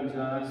right and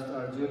just,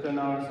 our duty and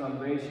our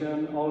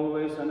salvation,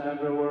 always and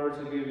everywhere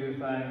to give you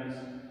thanks.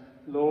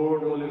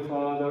 Lord, Holy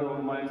Father,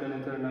 Almighty and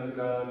Eternal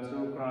God,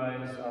 through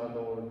Christ our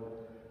Lord.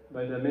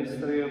 By the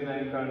mystery of the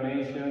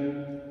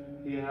Incarnation,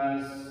 He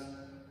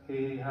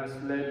has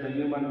led the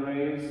human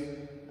race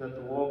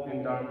that walk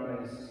in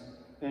darkness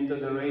into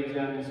the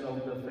radiance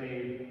of the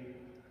faith,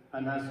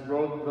 and has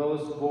brought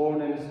those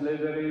born in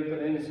slavery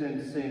to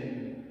ancient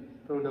sin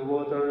through the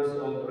waters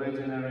of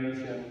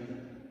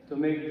regeneration, to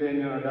make them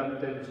your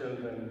adopted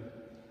children.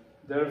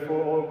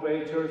 Therefore all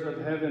creatures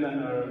of heaven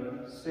and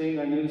earth sing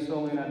a new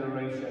song in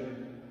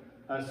adoration,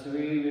 as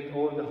we with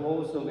all the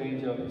host of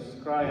angels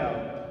cry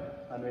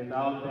out, and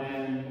without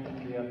end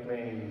we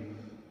acclaim.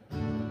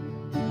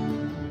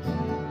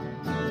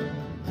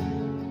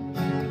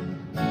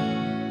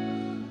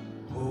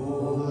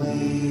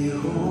 Holy,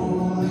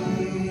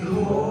 holy,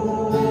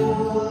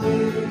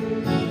 holy,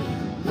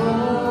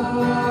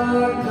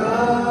 Lord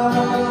God,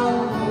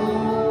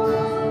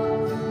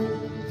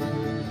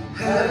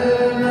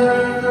 heaven and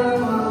earth are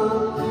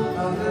full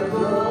of your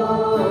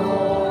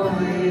glory.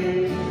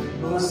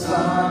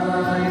 Hosanna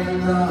in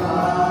the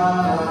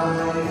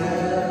highest.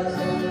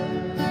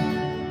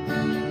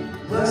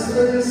 Blessed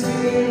is he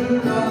who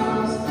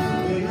comes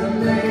in the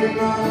name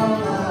of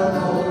the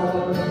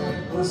Lord.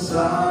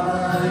 Hosanna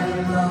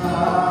in the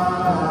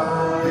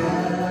highest.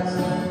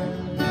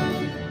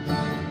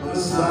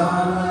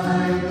 Hosanna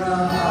in the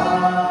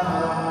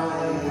highest.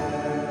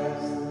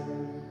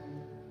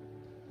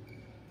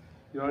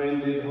 You are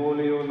indeed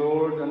holy, O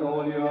Lord, and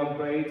all you have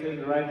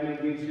created rightly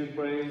gives you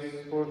praise,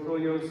 for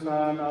through your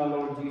Son, our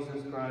Lord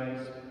Jesus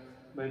Christ,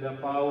 by the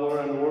power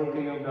and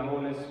working of the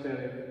Holy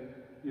Spirit,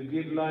 you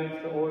give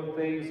life to all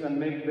things and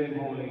make them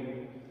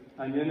holy,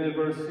 and you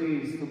never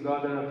cease to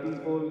gather a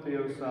people to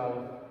yourself,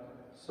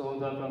 so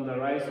that on the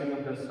rising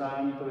of the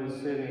sun to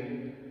his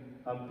setting,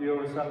 a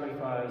pure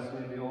sacrifice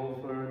may be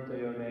offered to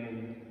your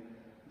name.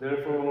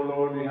 Therefore, O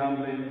Lord, we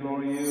humbly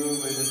implore you,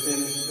 by the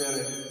same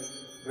Spirit,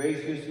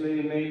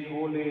 graciously make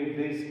holy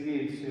these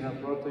gifts we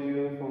have brought to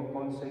you for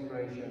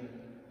consecration,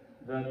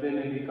 that they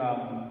may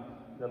become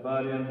the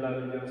body and blood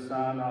of your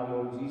Son, our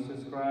Lord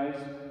Jesus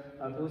Christ,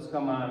 at whose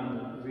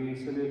command we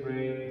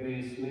celebrate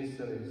these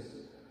mysteries.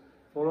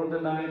 For on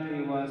the night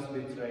he was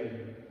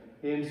betrayed,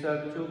 he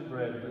himself took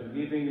bread, and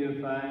giving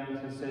you thanks,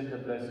 he said the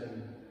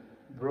blessing,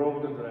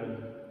 broke the bread,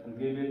 and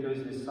gave it to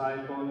his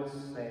disciples,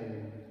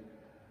 saying,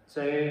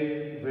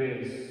 "Take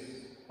this,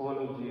 all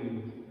of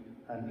you,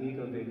 and eat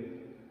of it,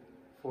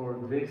 for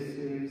this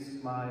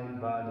is my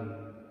body,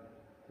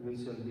 which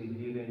shall be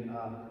given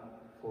up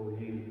for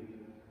you."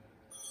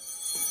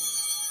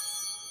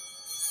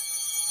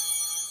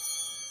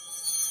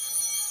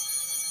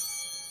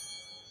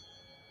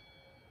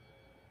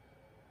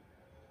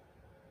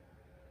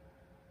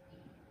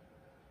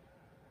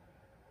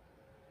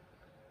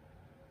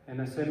 In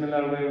a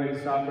similar way, when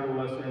supper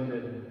was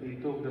ended, he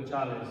took the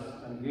chalice,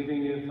 and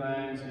giving you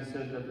thanks, he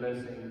said the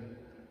blessing,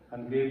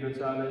 and gave the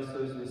chalice to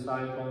his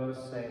disciples,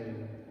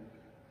 saying,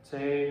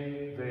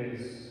 "Take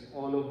this,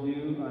 all of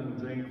you, and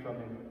drink from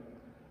it,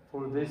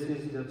 for this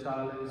is the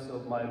chalice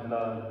of my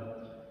blood,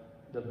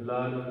 the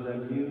blood of the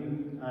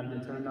new and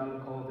eternal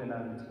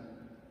covenant,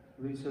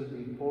 which shall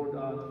be poured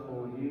out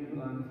for you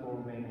and for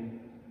many,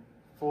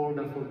 for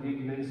the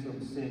forgiveness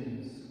of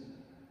sins.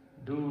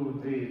 Do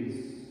this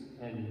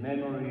in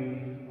memory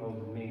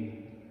of me."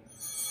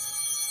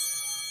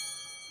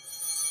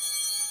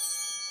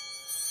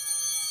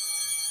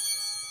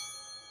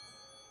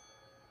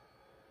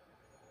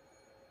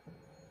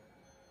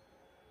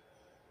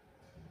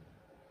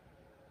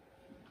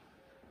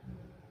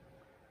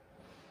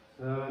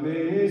 The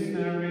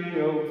mystery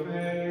of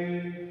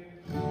faith.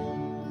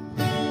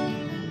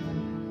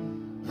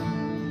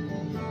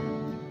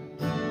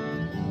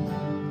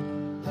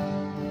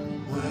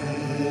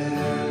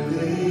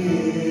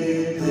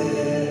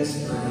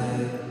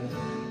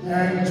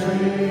 And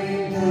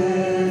drink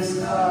this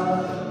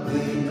cup,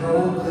 we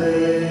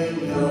proclaim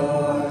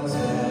your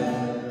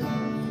death,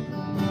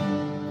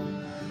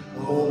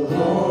 O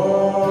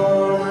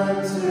Lord,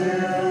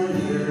 until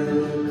you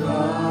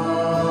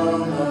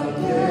come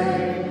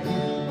again.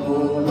 O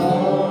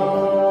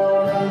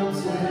Lord,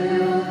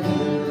 until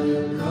you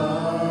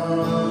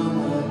come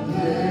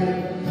again.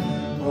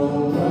 O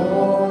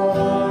Lord,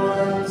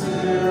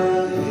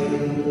 until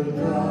you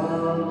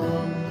come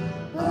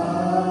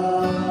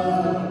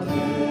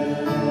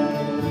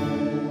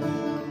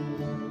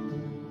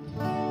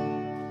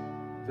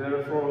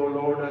Therefore, O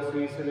Lord, as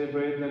we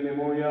celebrate the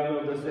memorial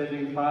of the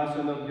saving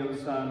passion of your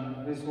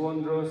Son, his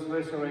wondrous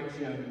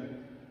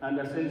resurrection and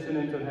ascension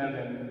into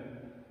heaven,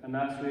 and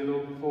as we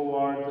look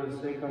forward to his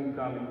second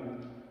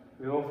coming,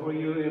 we offer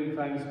you in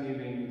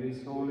thanksgiving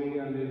this holy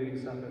and living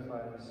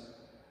sacrifice.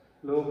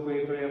 Look,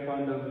 we pray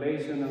upon the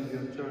oblation of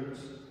your church,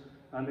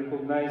 and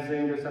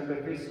recognizing the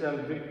sacrificial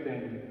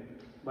victim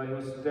by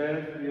whose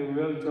death you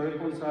will to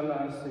reconcile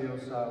us to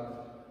yourself.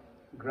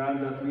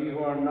 Grant that we who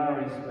are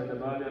nourished by the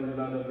body and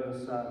blood of your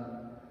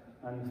Son,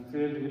 and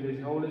filled with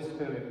his Holy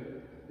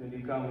Spirit, may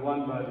become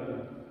one body,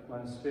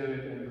 one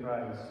spirit in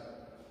Christ.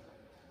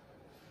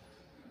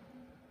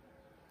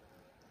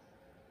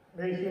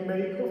 May he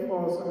make of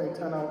us an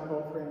eternal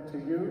offering to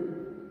you,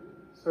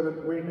 so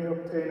that we may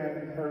obtain an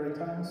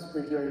inheritance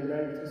with your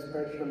elect,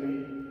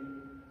 especially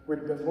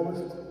with the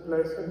most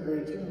blessed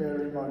Virgin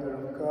Mary, Mother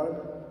of God,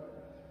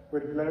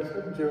 with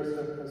blessed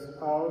Joseph, his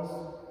spouse,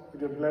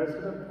 with the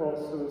blessed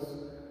apostles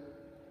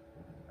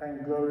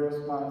and glorious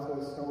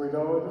martyrs, and with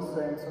all the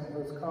saints on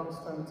whose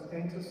constant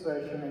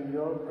intercession in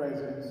your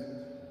presence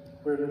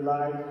we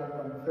rely for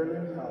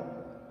unfailing help.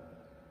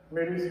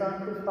 May the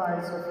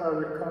sacrifice of our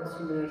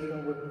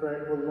reconciliation with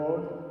prayer, O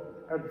Lord,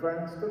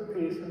 advance the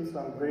peace and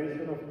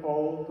salvation of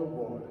all the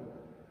world.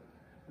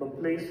 But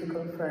please to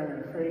confirm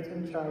in faith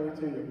and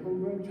charity your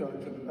pilgrim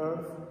church on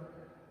earth,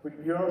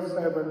 with your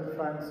servant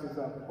Francis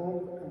our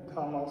Pope, and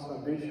Thomas our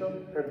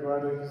Bishop,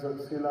 Edward his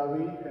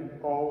auxiliary, and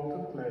all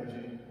the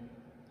clergy.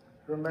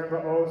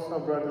 Remember also our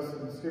brothers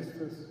and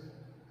sisters,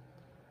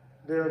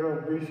 the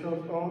other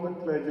bishops, all the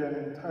clergy,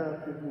 and entire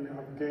people you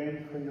have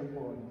gained for your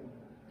own.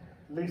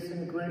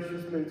 Listen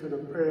graciously to the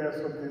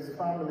prayers of this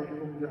family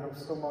whom you have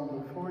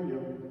summoned before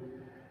you.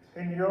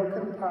 In your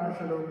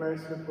compassion, O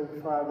merciful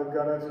Father,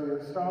 gather to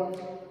yourself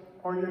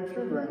all your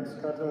children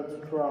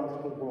scattered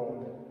throughout the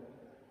world.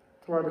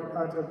 To our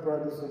departed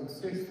brothers and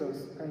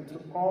sisters, and to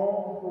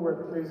all who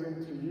were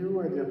pleasing to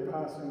you at their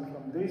passing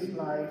from this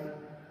life,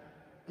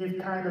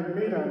 give kind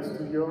admittance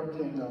to your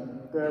kingdom.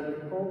 There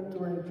we hope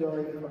to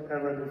enjoy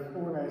forever the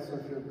fullness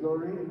of your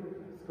glory,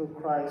 through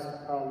Christ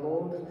our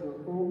Lord,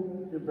 through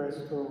whom you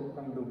bestow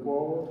on the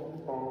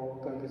world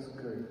all that is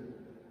good.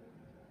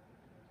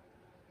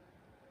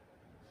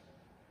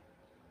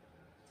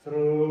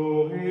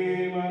 Through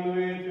him and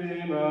with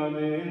him and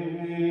in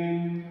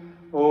him,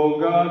 O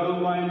God,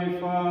 Almighty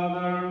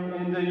Father,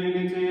 in the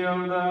unity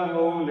of the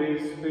Holy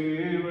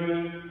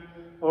Spirit,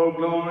 all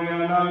glory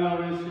and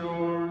honor is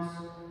yours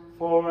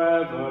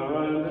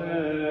forever and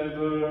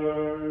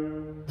ever.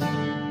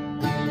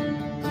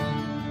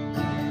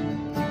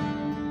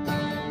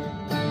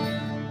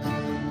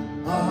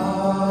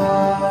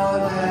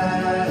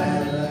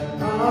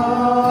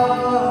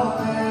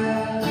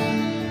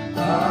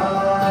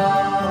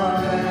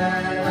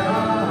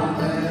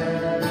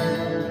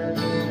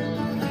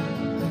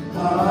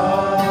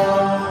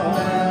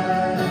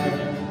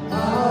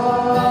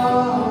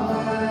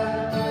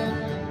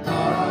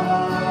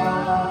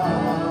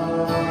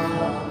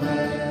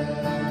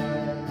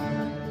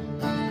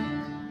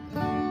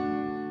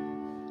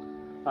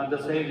 At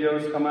the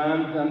Saviour's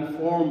command and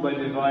formed by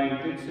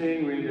divine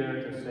teaching, we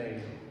dare to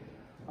say,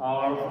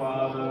 Our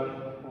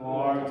Father, who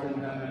art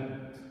in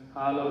heaven,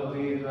 hallowed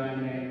be thy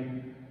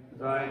name.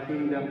 Thy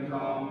kingdom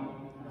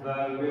come,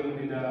 thy will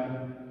be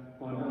done,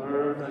 on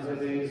earth as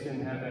it is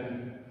in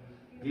heaven.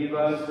 Give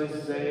us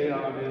this day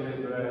our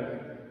daily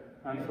bread,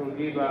 and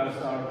forgive us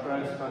our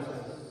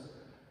trespasses,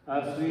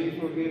 as we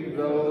forgive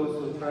those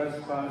who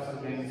trespass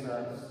against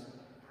us.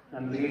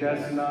 And lead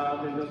us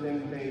not into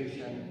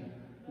temptation,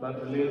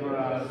 but deliver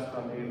us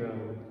from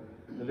evil.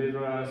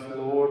 Deliver us,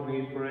 Lord,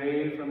 we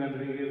pray, from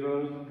every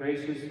evil.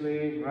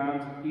 Graciously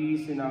grant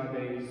peace in our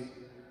days,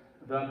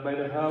 that by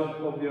the help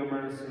of your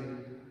mercy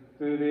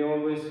we will be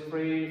always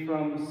free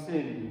from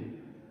sin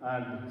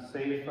and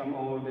safe from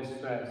all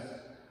distress,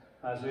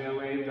 as we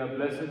await the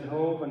blessed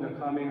hope and the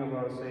coming of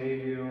our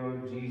Savior,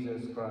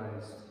 Jesus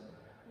Christ.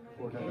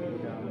 For the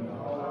kingdom,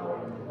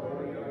 power, and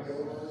glory are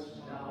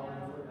yours, now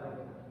and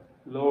forever.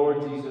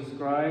 Lord Jesus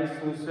Christ,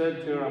 who said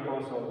to your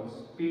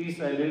apostles, Peace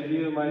I leave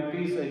you, my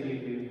peace I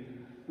give you.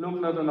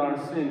 Look not on our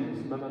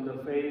sins, but on the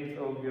faith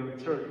of your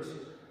church,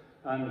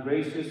 and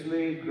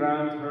graciously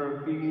grant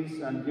her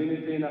peace and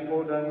unity in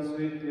accordance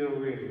with your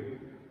will,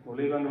 who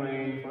live and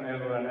reign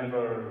forever and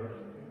ever.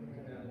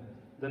 Amen.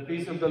 The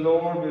peace of the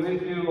Lord be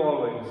with you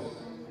always.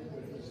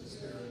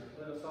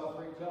 Let us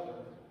offer each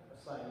other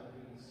a sign of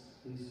peace.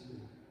 Peace be.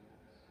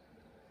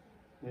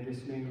 May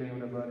this mingling of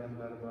the body and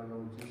blood of our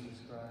Lord Jesus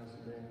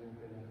Christ be in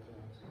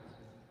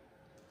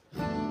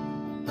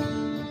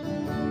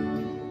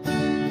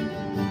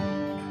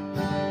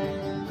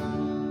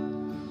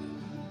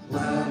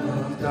Lamb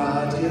of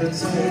God, you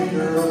take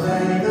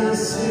away the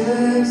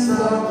sins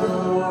of the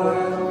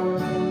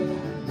world.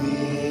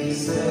 Be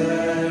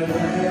seated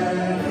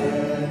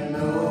in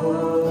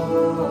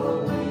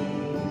glory.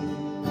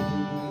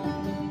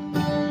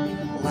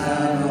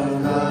 Lamb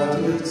of God,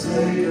 you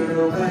take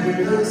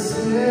away the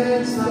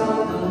sins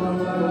of the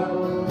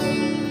world.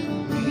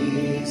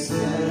 Be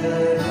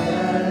seated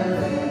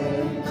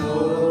in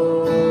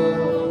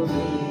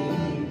glory.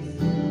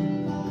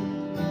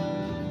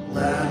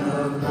 Lamb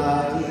of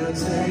God, you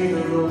take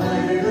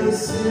away the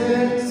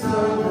sins of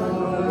the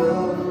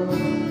world.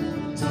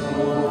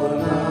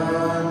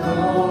 Tornado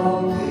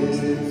is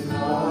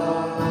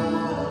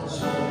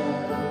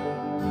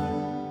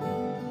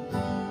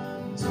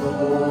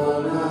Tornado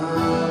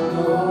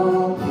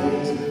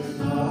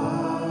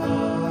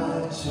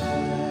is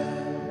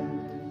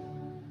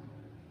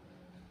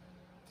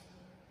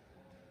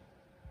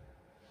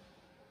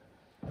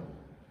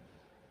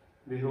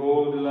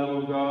Behold the Lamb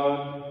of God.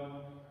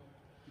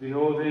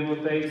 Behold him who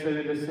takes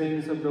away the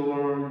sins of the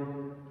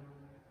world.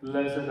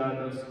 Blessed are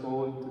those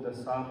called to the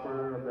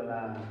supper of the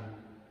Lamb.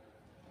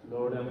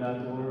 Lord, I am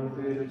not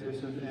worthy that you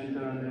should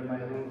enter under my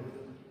roof,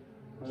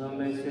 but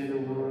only say the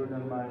word,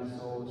 and my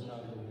soul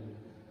shall live.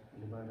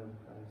 In the body of Christ.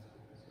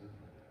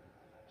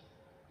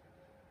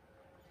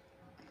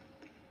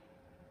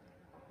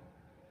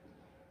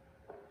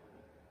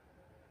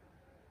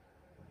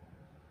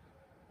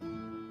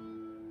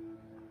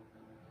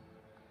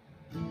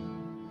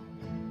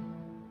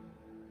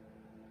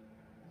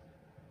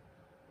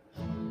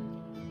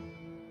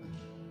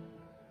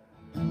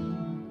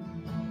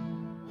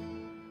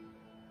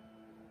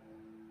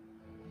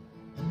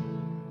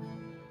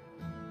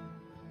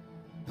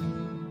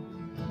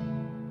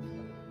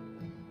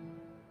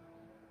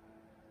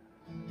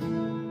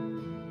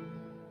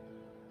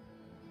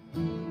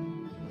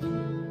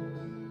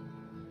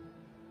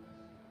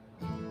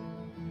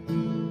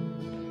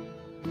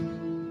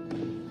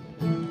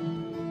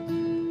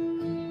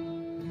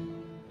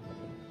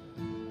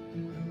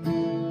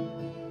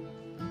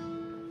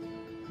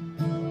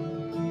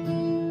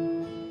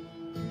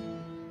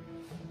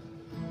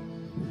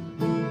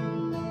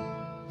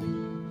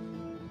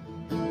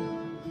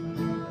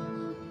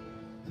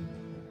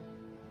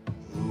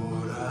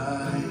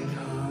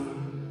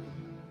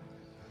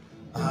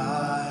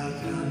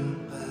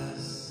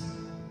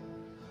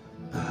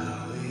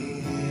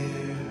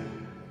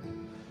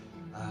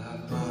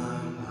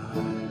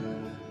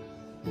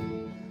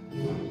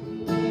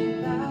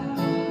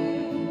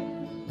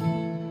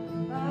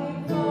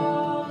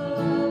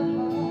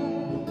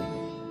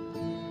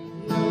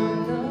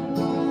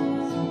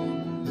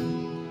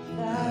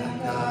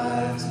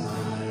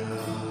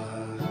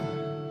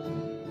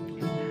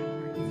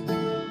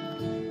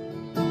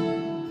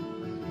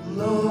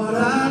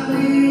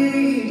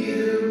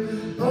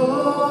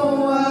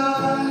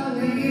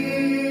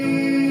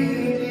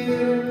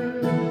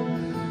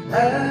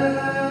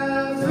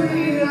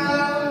 Every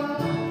hour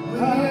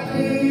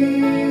we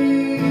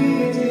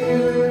need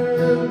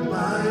you,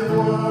 my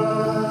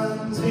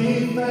one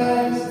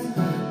defense,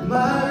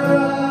 my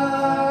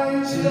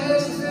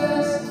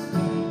righteousness.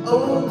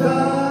 Oh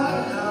God,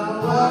 how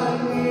I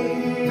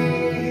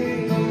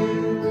need you.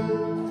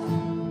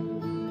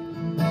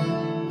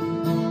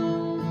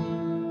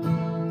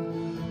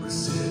 Where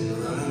sin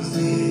runs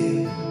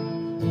deep,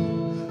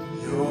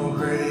 your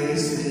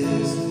grace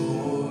is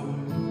more.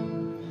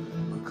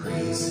 Where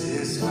grace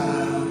is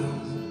found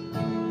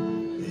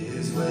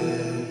is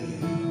where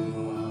you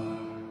are.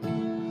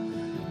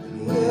 And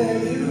where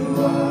you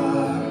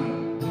are,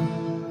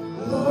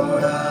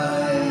 Lord, I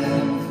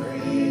am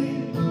free.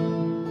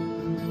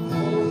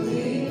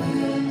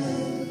 Holiness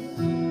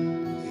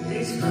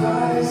is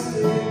Christ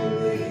in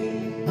me.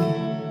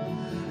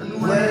 And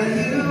where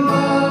you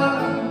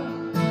are,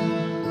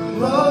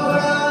 Lord,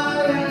 I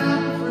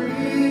am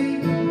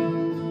free.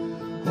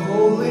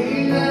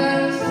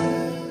 Holiness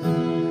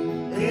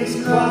is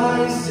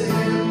Christ in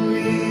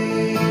me.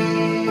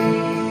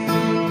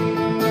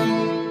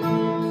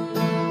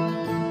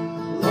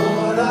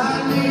 Lord, I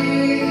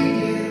need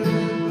you.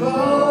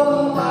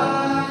 Oh, I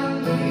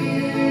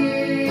need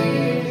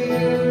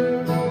you.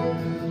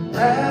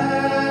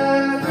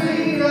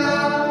 Every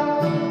hour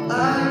I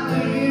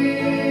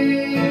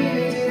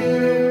need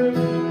you.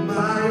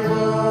 My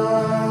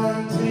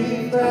one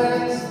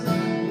defense,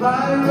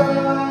 my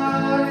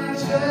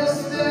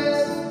righteousness.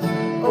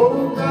 Oh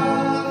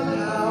God,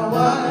 how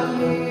I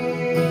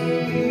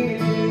need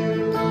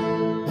you.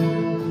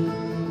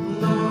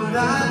 Lord, I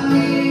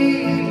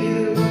need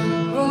you.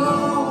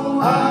 Oh,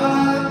 I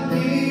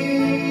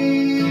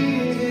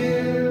need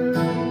you.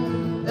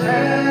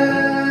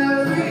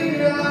 Every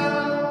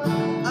hour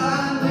I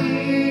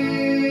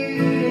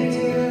need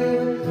you.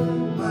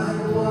 My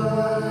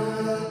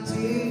one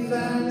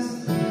defense,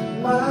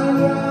 my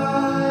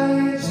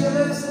righteousness.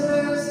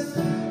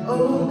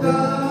 Oh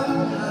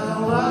God,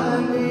 how I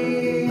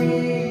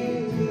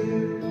need you.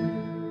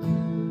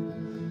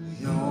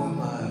 You're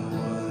my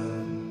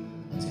one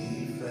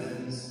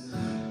defense,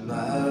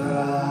 my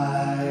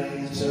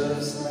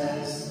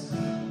righteousness.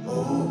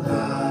 Oh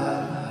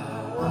God,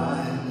 how I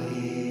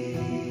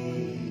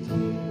need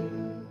you.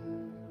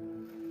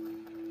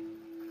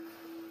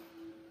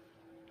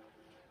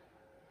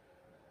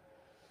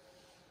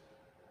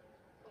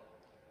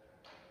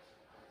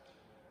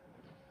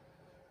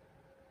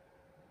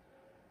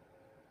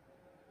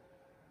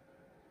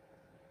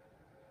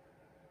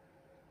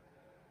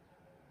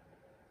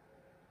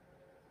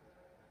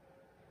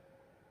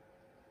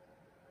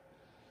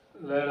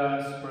 Let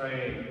us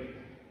pray.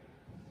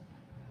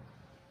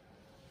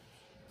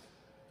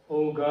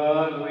 O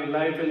God, we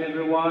lighten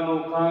everyone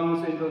who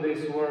comes into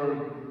this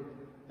world.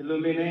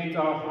 Illuminate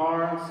our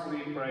hearts,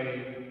 we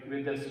pray,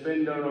 with the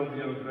splendor of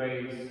your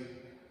grace,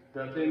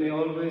 that we may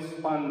always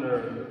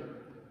ponder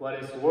what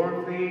is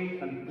worthy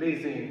and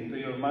pleasing to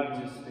your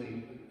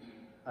majesty,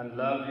 and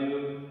love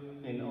you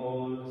in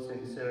all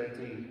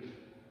sincerity.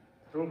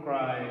 Through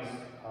Christ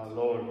our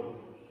Lord.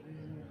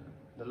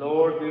 The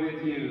Lord be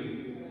with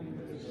you.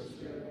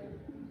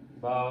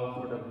 Bow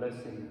for the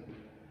blessing.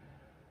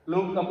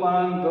 Look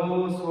upon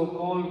those who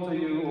call to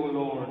you, O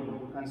Lord,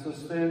 and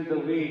sustain the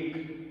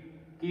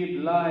weak.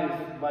 Give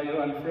life by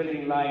your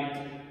unfailing light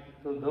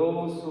to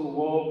those who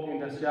walk in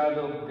the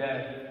shadow of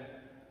death,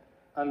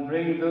 and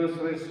bring those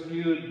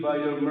rescued by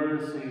your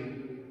mercy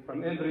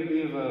from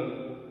every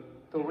evil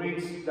to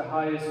reach the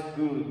highest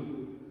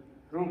good.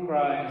 Through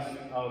Christ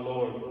our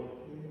Lord.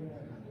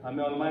 And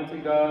may Almighty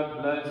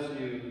God bless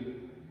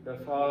you, the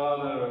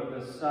Father,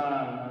 the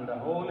Son, and the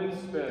Holy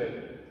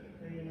Spirit.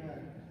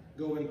 Amen.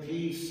 Go in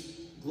peace,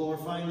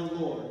 glorifying the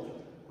Lord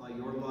by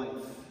your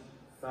life.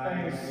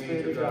 Thanks be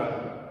to God.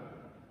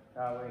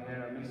 Now we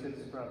hear a message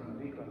from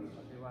Deacon.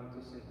 If you want to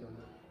sit down.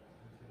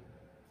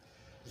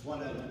 Just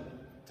want to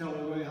tell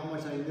everybody how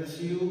much I miss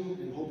you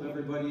and hope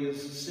everybody is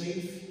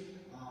safe.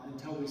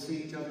 Until we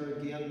see each other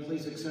again,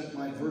 please accept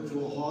my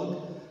virtual hug,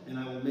 and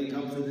I will make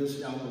up for this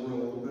down the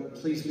road.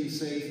 But please be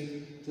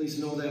safe. Please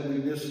know that we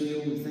miss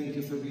you. We thank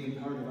you for being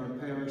part of our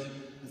parish.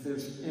 If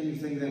there's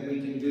anything that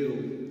we can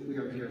do, we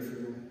are here for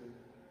you.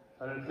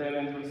 Father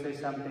Clement will say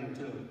something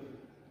too.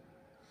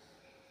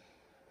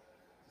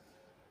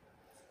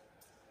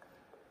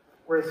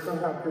 We're so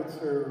happy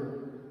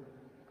to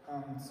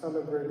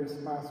celebrate this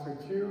Mass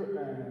with you,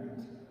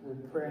 and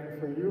we're praying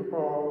for you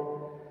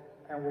all,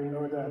 and we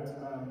know that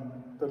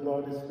the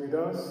Lord is with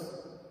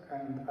us,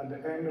 and at the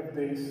end of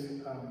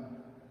this,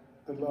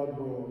 the Lord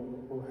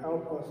will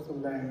help us to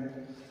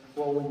learn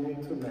what we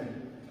need to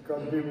learn.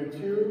 God be with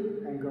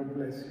you, and God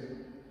bless you.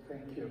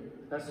 Thank you.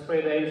 Let's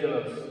pray the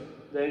Angelus.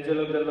 The angel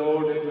of the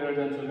Lord declared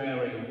unto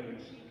Mary,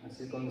 as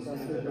he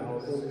conceived in the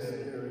Holy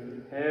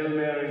Spirit. Hail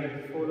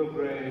Mary, full of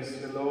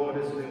grace, the Lord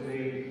is with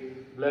thee.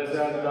 Blessed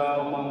art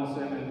thou amongst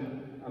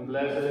women, and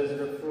blessed is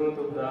the fruit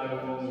of thy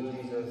womb,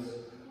 Jesus.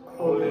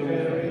 Holy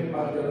Mary,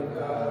 Mother of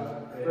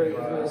God, pray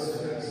for us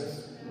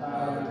sinners,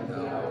 now and at the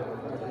hour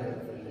of our death.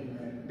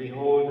 Amen.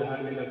 Behold the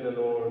handmaid of the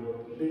Lord.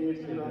 be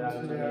it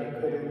unto me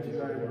according to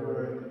thy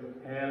word.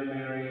 Hail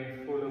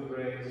Mary, full of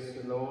grace,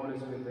 the Lord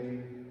is with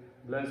thee.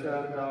 Blessed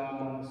art thou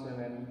amongst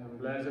women, and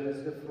blessed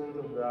is the fruit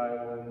of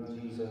thy womb,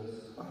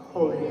 Jesus.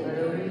 Holy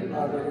Mary,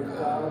 Mother of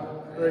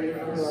God, pray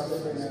for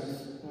us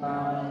sinners,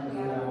 now and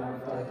at the hour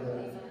of our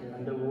death.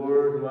 And the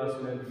Word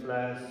was made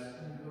flesh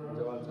and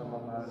dwelt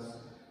among us.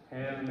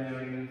 Hail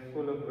Mary,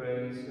 full of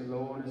grace, the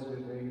Lord is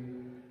with thee.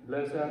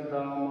 Blessed art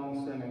thou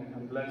amongst women,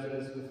 and blessed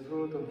is the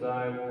fruit of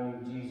thy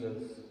womb,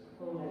 Jesus.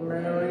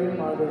 Mary,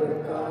 Mother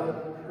of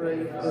God,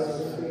 pray for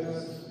us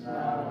sinners,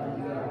 now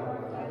and at the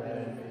hour of our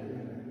death.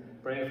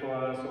 Pray for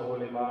us, O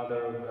Holy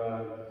Mother of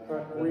God.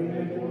 That we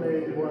may be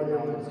made worthy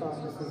of the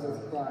promises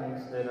of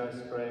Christ. Let us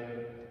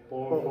pray.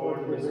 Pour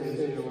forth,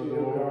 beseech you, O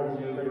Lord,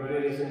 your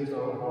grace into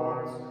our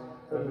hearts,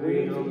 that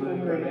we, through the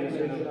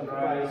incarnation of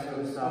Christ,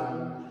 your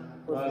Son,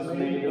 was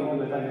made known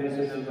with a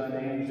vision of an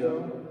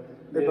angel,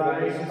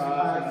 devised his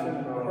passion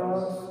and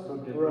cross,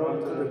 but brought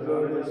to the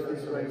glory of his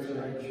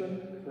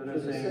resurrection, to the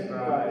same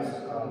Christ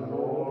our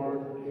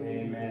Lord.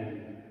 Amen.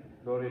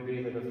 Glory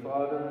be to the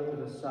Father, to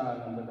the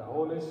Son, and to the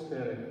Holy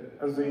Spirit.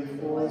 As it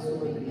was in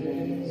the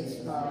beginning,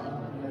 is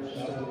now, and ever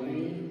shall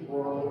be,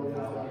 world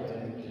without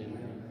end.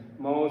 Amen.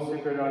 Most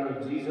Sacred Heart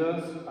of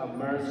Jesus, have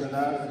mercy on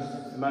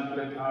us.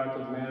 Immaculate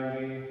Heart of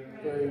Mary,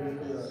 Pray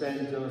for us.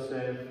 Saint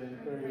Joseph,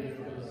 Pray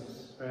for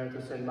us. prayer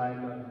to Saint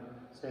Michael.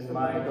 Saint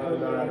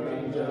Michael, our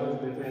archangel,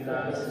 defend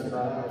us in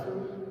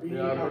battle. Be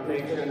our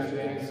protection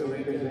against the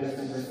wickedness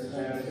and the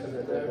snares of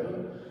the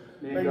devil.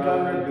 May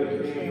God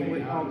rebuke him, we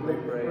humbly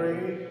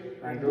pray.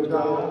 And do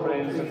thou,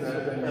 Prince of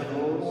heaven and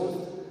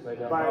host, by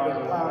the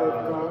power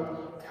of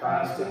God,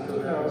 cast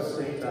into hell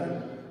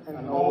Satan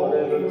and all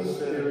evil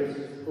spirits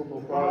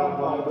who prowl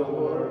about the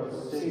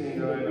world, seeking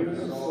the ruin of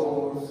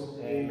souls.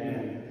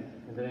 Amen.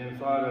 In the name of the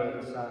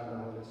Father, the Son, and the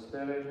Holy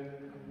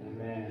Spirit.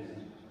 Amen.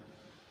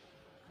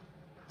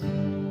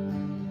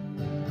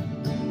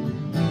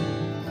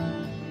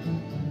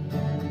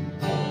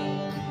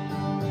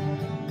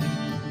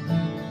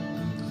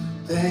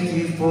 Thank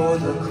you for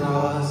the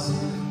cross.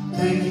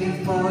 Thank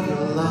you for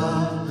your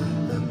love,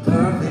 the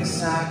perfect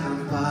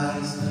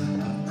sacrifice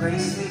of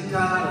praise to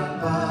God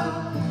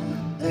above.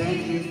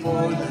 Thank you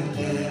for the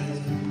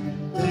gift.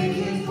 Thank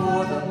you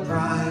for the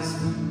price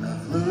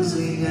of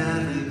losing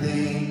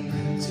everything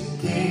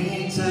to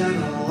gain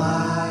eternal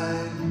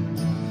life.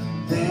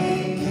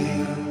 Thank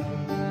you.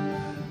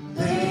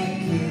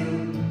 Thank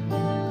you.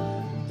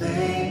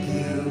 Thank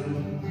you.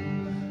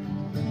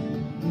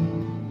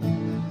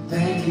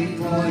 Thank you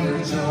for your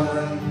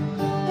joy.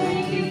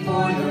 Thank you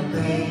for your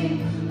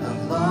pain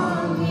of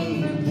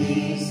longing and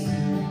peace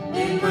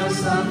in my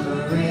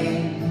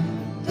suffering.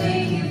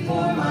 Thank you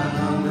for my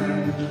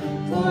hunger,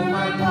 for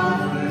my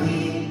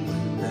poverty,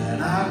 that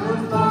I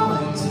would fall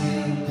into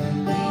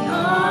the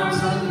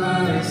arms of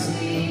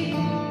mercy.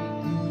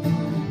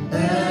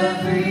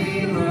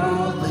 Every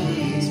road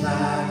leads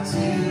back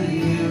to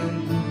you.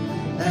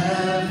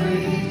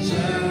 Every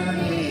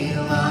journey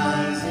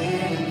lies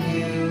in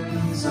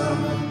you. So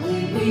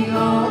lead me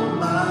on.